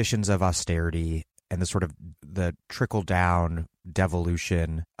these conditions of austerity and the trickle-down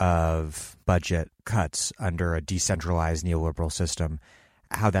devolution of budget cuts under a decentralized neoliberal system,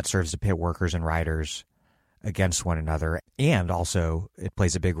 how that serves to pit workers and riders against one another. And also it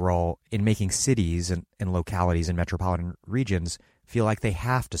plays a big role in making cities and localities and metropolitan regions feel like they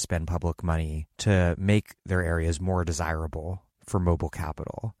have to spend public money to make their areas more desirable for mobile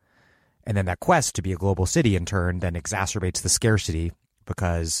capital. And then that quest to be a global city in turn then exacerbates the scarcity,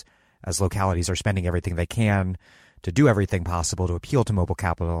 because as localities are spending everything they can to do everything possible to appeal to mobile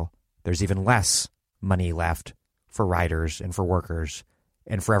capital, there's even less money left for riders and for workers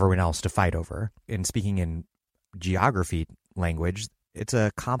and for everyone else to fight over. And speaking in geography language, it's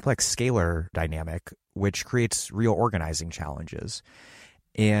a complex scalar dynamic which creates real organizing challenges.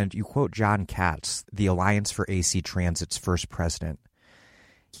 And you quote John Katz, the Alliance for AC Transit's first president.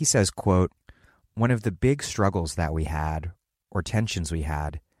 He says, quote, "One of the big struggles that we had, or tensions we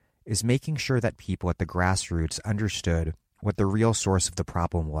had, is making sure that people at the grassroots understood what the real source of the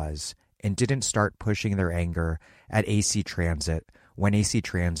problem was and didn't start pushing their anger at AC Transit when AC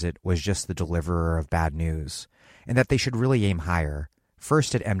Transit was just the deliverer of bad news, and that they should really aim higher,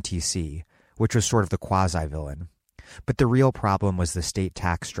 first at MTC, which was sort of the quasi-villain. But the real problem was the state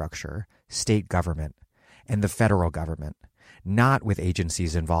tax structure, state government, and the federal government, not with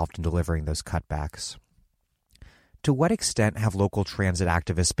agencies involved in delivering those cutbacks." To what extent have local transit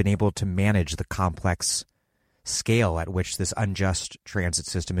activists been able to manage the complex scale at which this unjust transit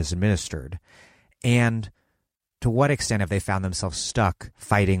system is administered? And to what extent have they found themselves stuck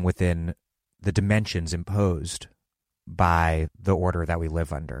fighting within the dimensions imposed by the order that we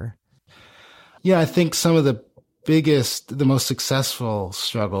live under? Yeah, I think some of the most successful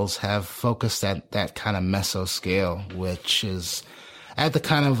struggles have focused at that kind of meso scale, which is at the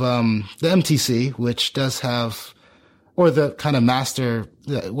kind of the MTC, which does have, or the kind of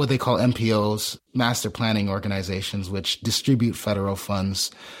what they call MPOs, master planning organizations, which distribute federal funds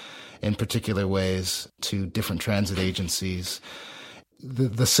in particular ways to different transit agencies.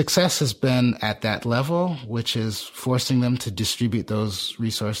 The success has been at that level, which is forcing them to distribute those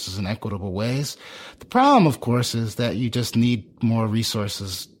resources in equitable ways. The problem, of course, is that you just need more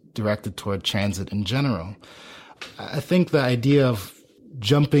resources directed toward transit in general. I think the idea of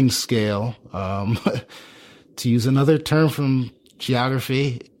jumping scale, to use another term from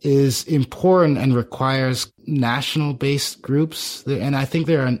geography, is important and requires national-based groups. And I think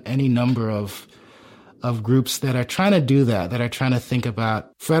there are any number of groups that are trying to do that are trying to think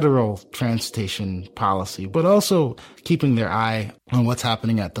about federal transportation policy, but also keeping their eye on what's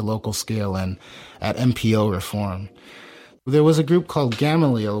happening at the local scale and at MPO reform. There was a group called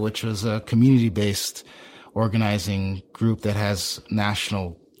Gamaliel, which was a community-based organizing group that has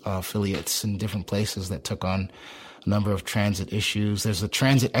national affiliates in different places that took on a number of transit issues. There's a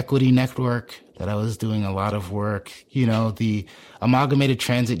Transit Equity Network that I was doing a lot of work. The Amalgamated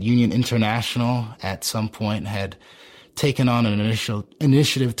Transit Union International at some point had taken on an initial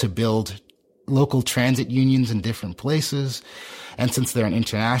initiative to build local transit unions in different places. And since they're an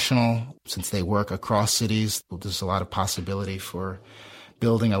international, since they work across cities, there's a lot of possibility for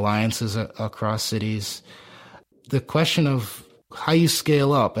building alliances across cities. The question of how you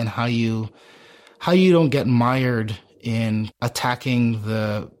scale up and how you don't get mired in attacking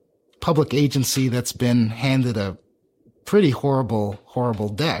the public agency that's been handed a pretty horrible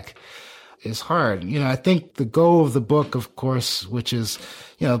deck is hard. I think the goal of the book, of course, which is,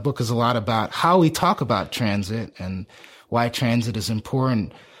 the book is a lot about how we talk about transit and why transit is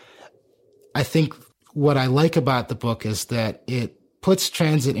important. I think what I like about the book is that it puts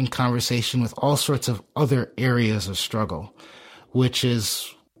transit in conversation with all sorts of other areas of struggle, which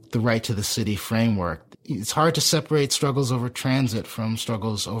is the right to the city framework. It's hard to separate struggles over transit from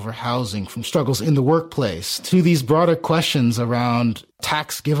struggles over housing, from struggles in the workplace, to these broader questions around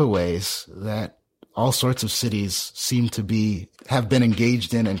tax giveaways that all sorts of cities seem to have been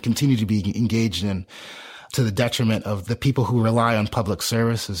engaged in and continue to be engaged in, to the detriment of the people who rely on public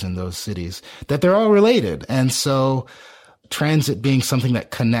services in those cities, that they're all related. And so transit being something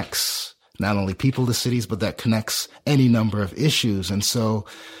that connects not only people to cities, but that connects any number of issues. And so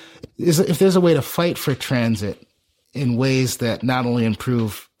if there's a way to fight for transit in ways that not only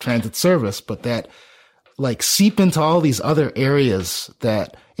improve transit service, but that seep into all these other areas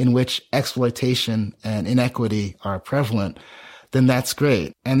in which exploitation and inequity are prevalent, then that's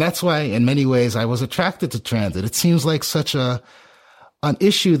great. And that's why, in many ways, I was attracted to transit. It seems like such an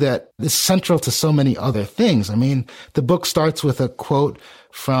issue that is central to so many other things. I mean, the book starts with a quote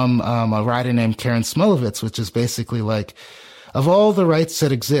from a writer named Karen Smolovitz, which is basically like, of all the rights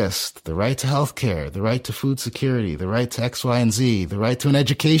that exist, the right to healthcare, the right to food security, the right to X, Y, and Z, the right to an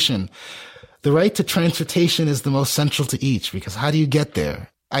education, the right to transportation is the most central to each, because how do you get there?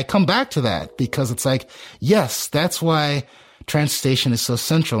 I come back to that because it's like, yes, that's why transportation is so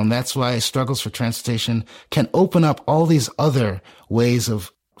central, and that's why struggles for transportation can open up all these other ways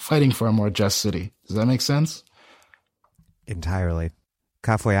of fighting for a more just city. Does that make sense? Entirely.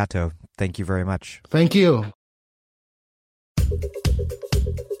 Cafoeato, thank you very much. Thank you.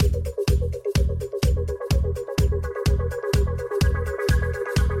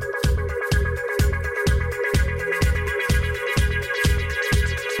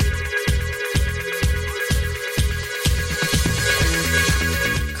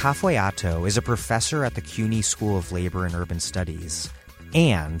 Cafoeato is a professor at the CUNY School of Labor and Urban Studies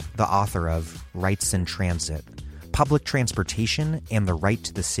and the author of Rights in Transit, Public Transportation and the Right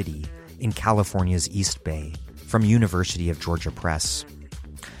to the City in California's East Bay, from University of Georgia Press.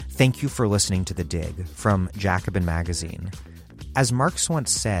 Thank you for listening to The Dig from Jacobin Magazine. As Marx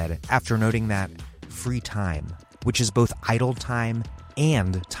once said, after noting that free time, which is both idle time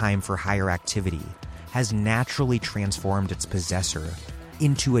and time for higher activity, has naturally transformed its possessor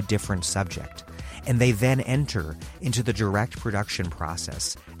into a different subject, and they then enter into the direct production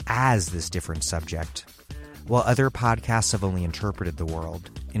process as this different subject. While other podcasts have only interpreted the world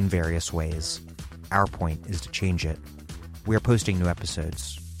in various ways, our point is to change it. We are posting new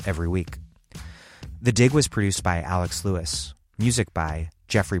episodes every week. The Dig was produced by Alex Lewis, music by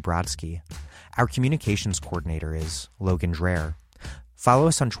Jeffrey Brodsky. Our communications coordinator is Logan Dreher. Follow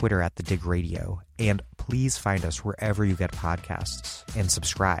us on Twitter at The Dig Radio, and please find us wherever you get podcasts and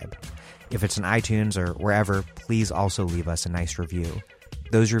subscribe. If it's in iTunes or wherever, please also leave us a nice review.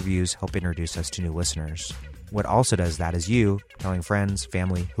 Those reviews help introduce us to new listeners. What also does that is you telling friends,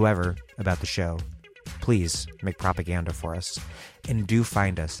 family, whoever about the show. Please make propaganda for us, and do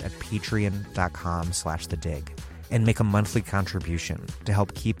find us at patreon.com/thedig and make a monthly contribution to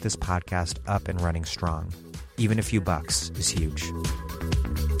help keep this podcast up and running strong. Even a few bucks is huge.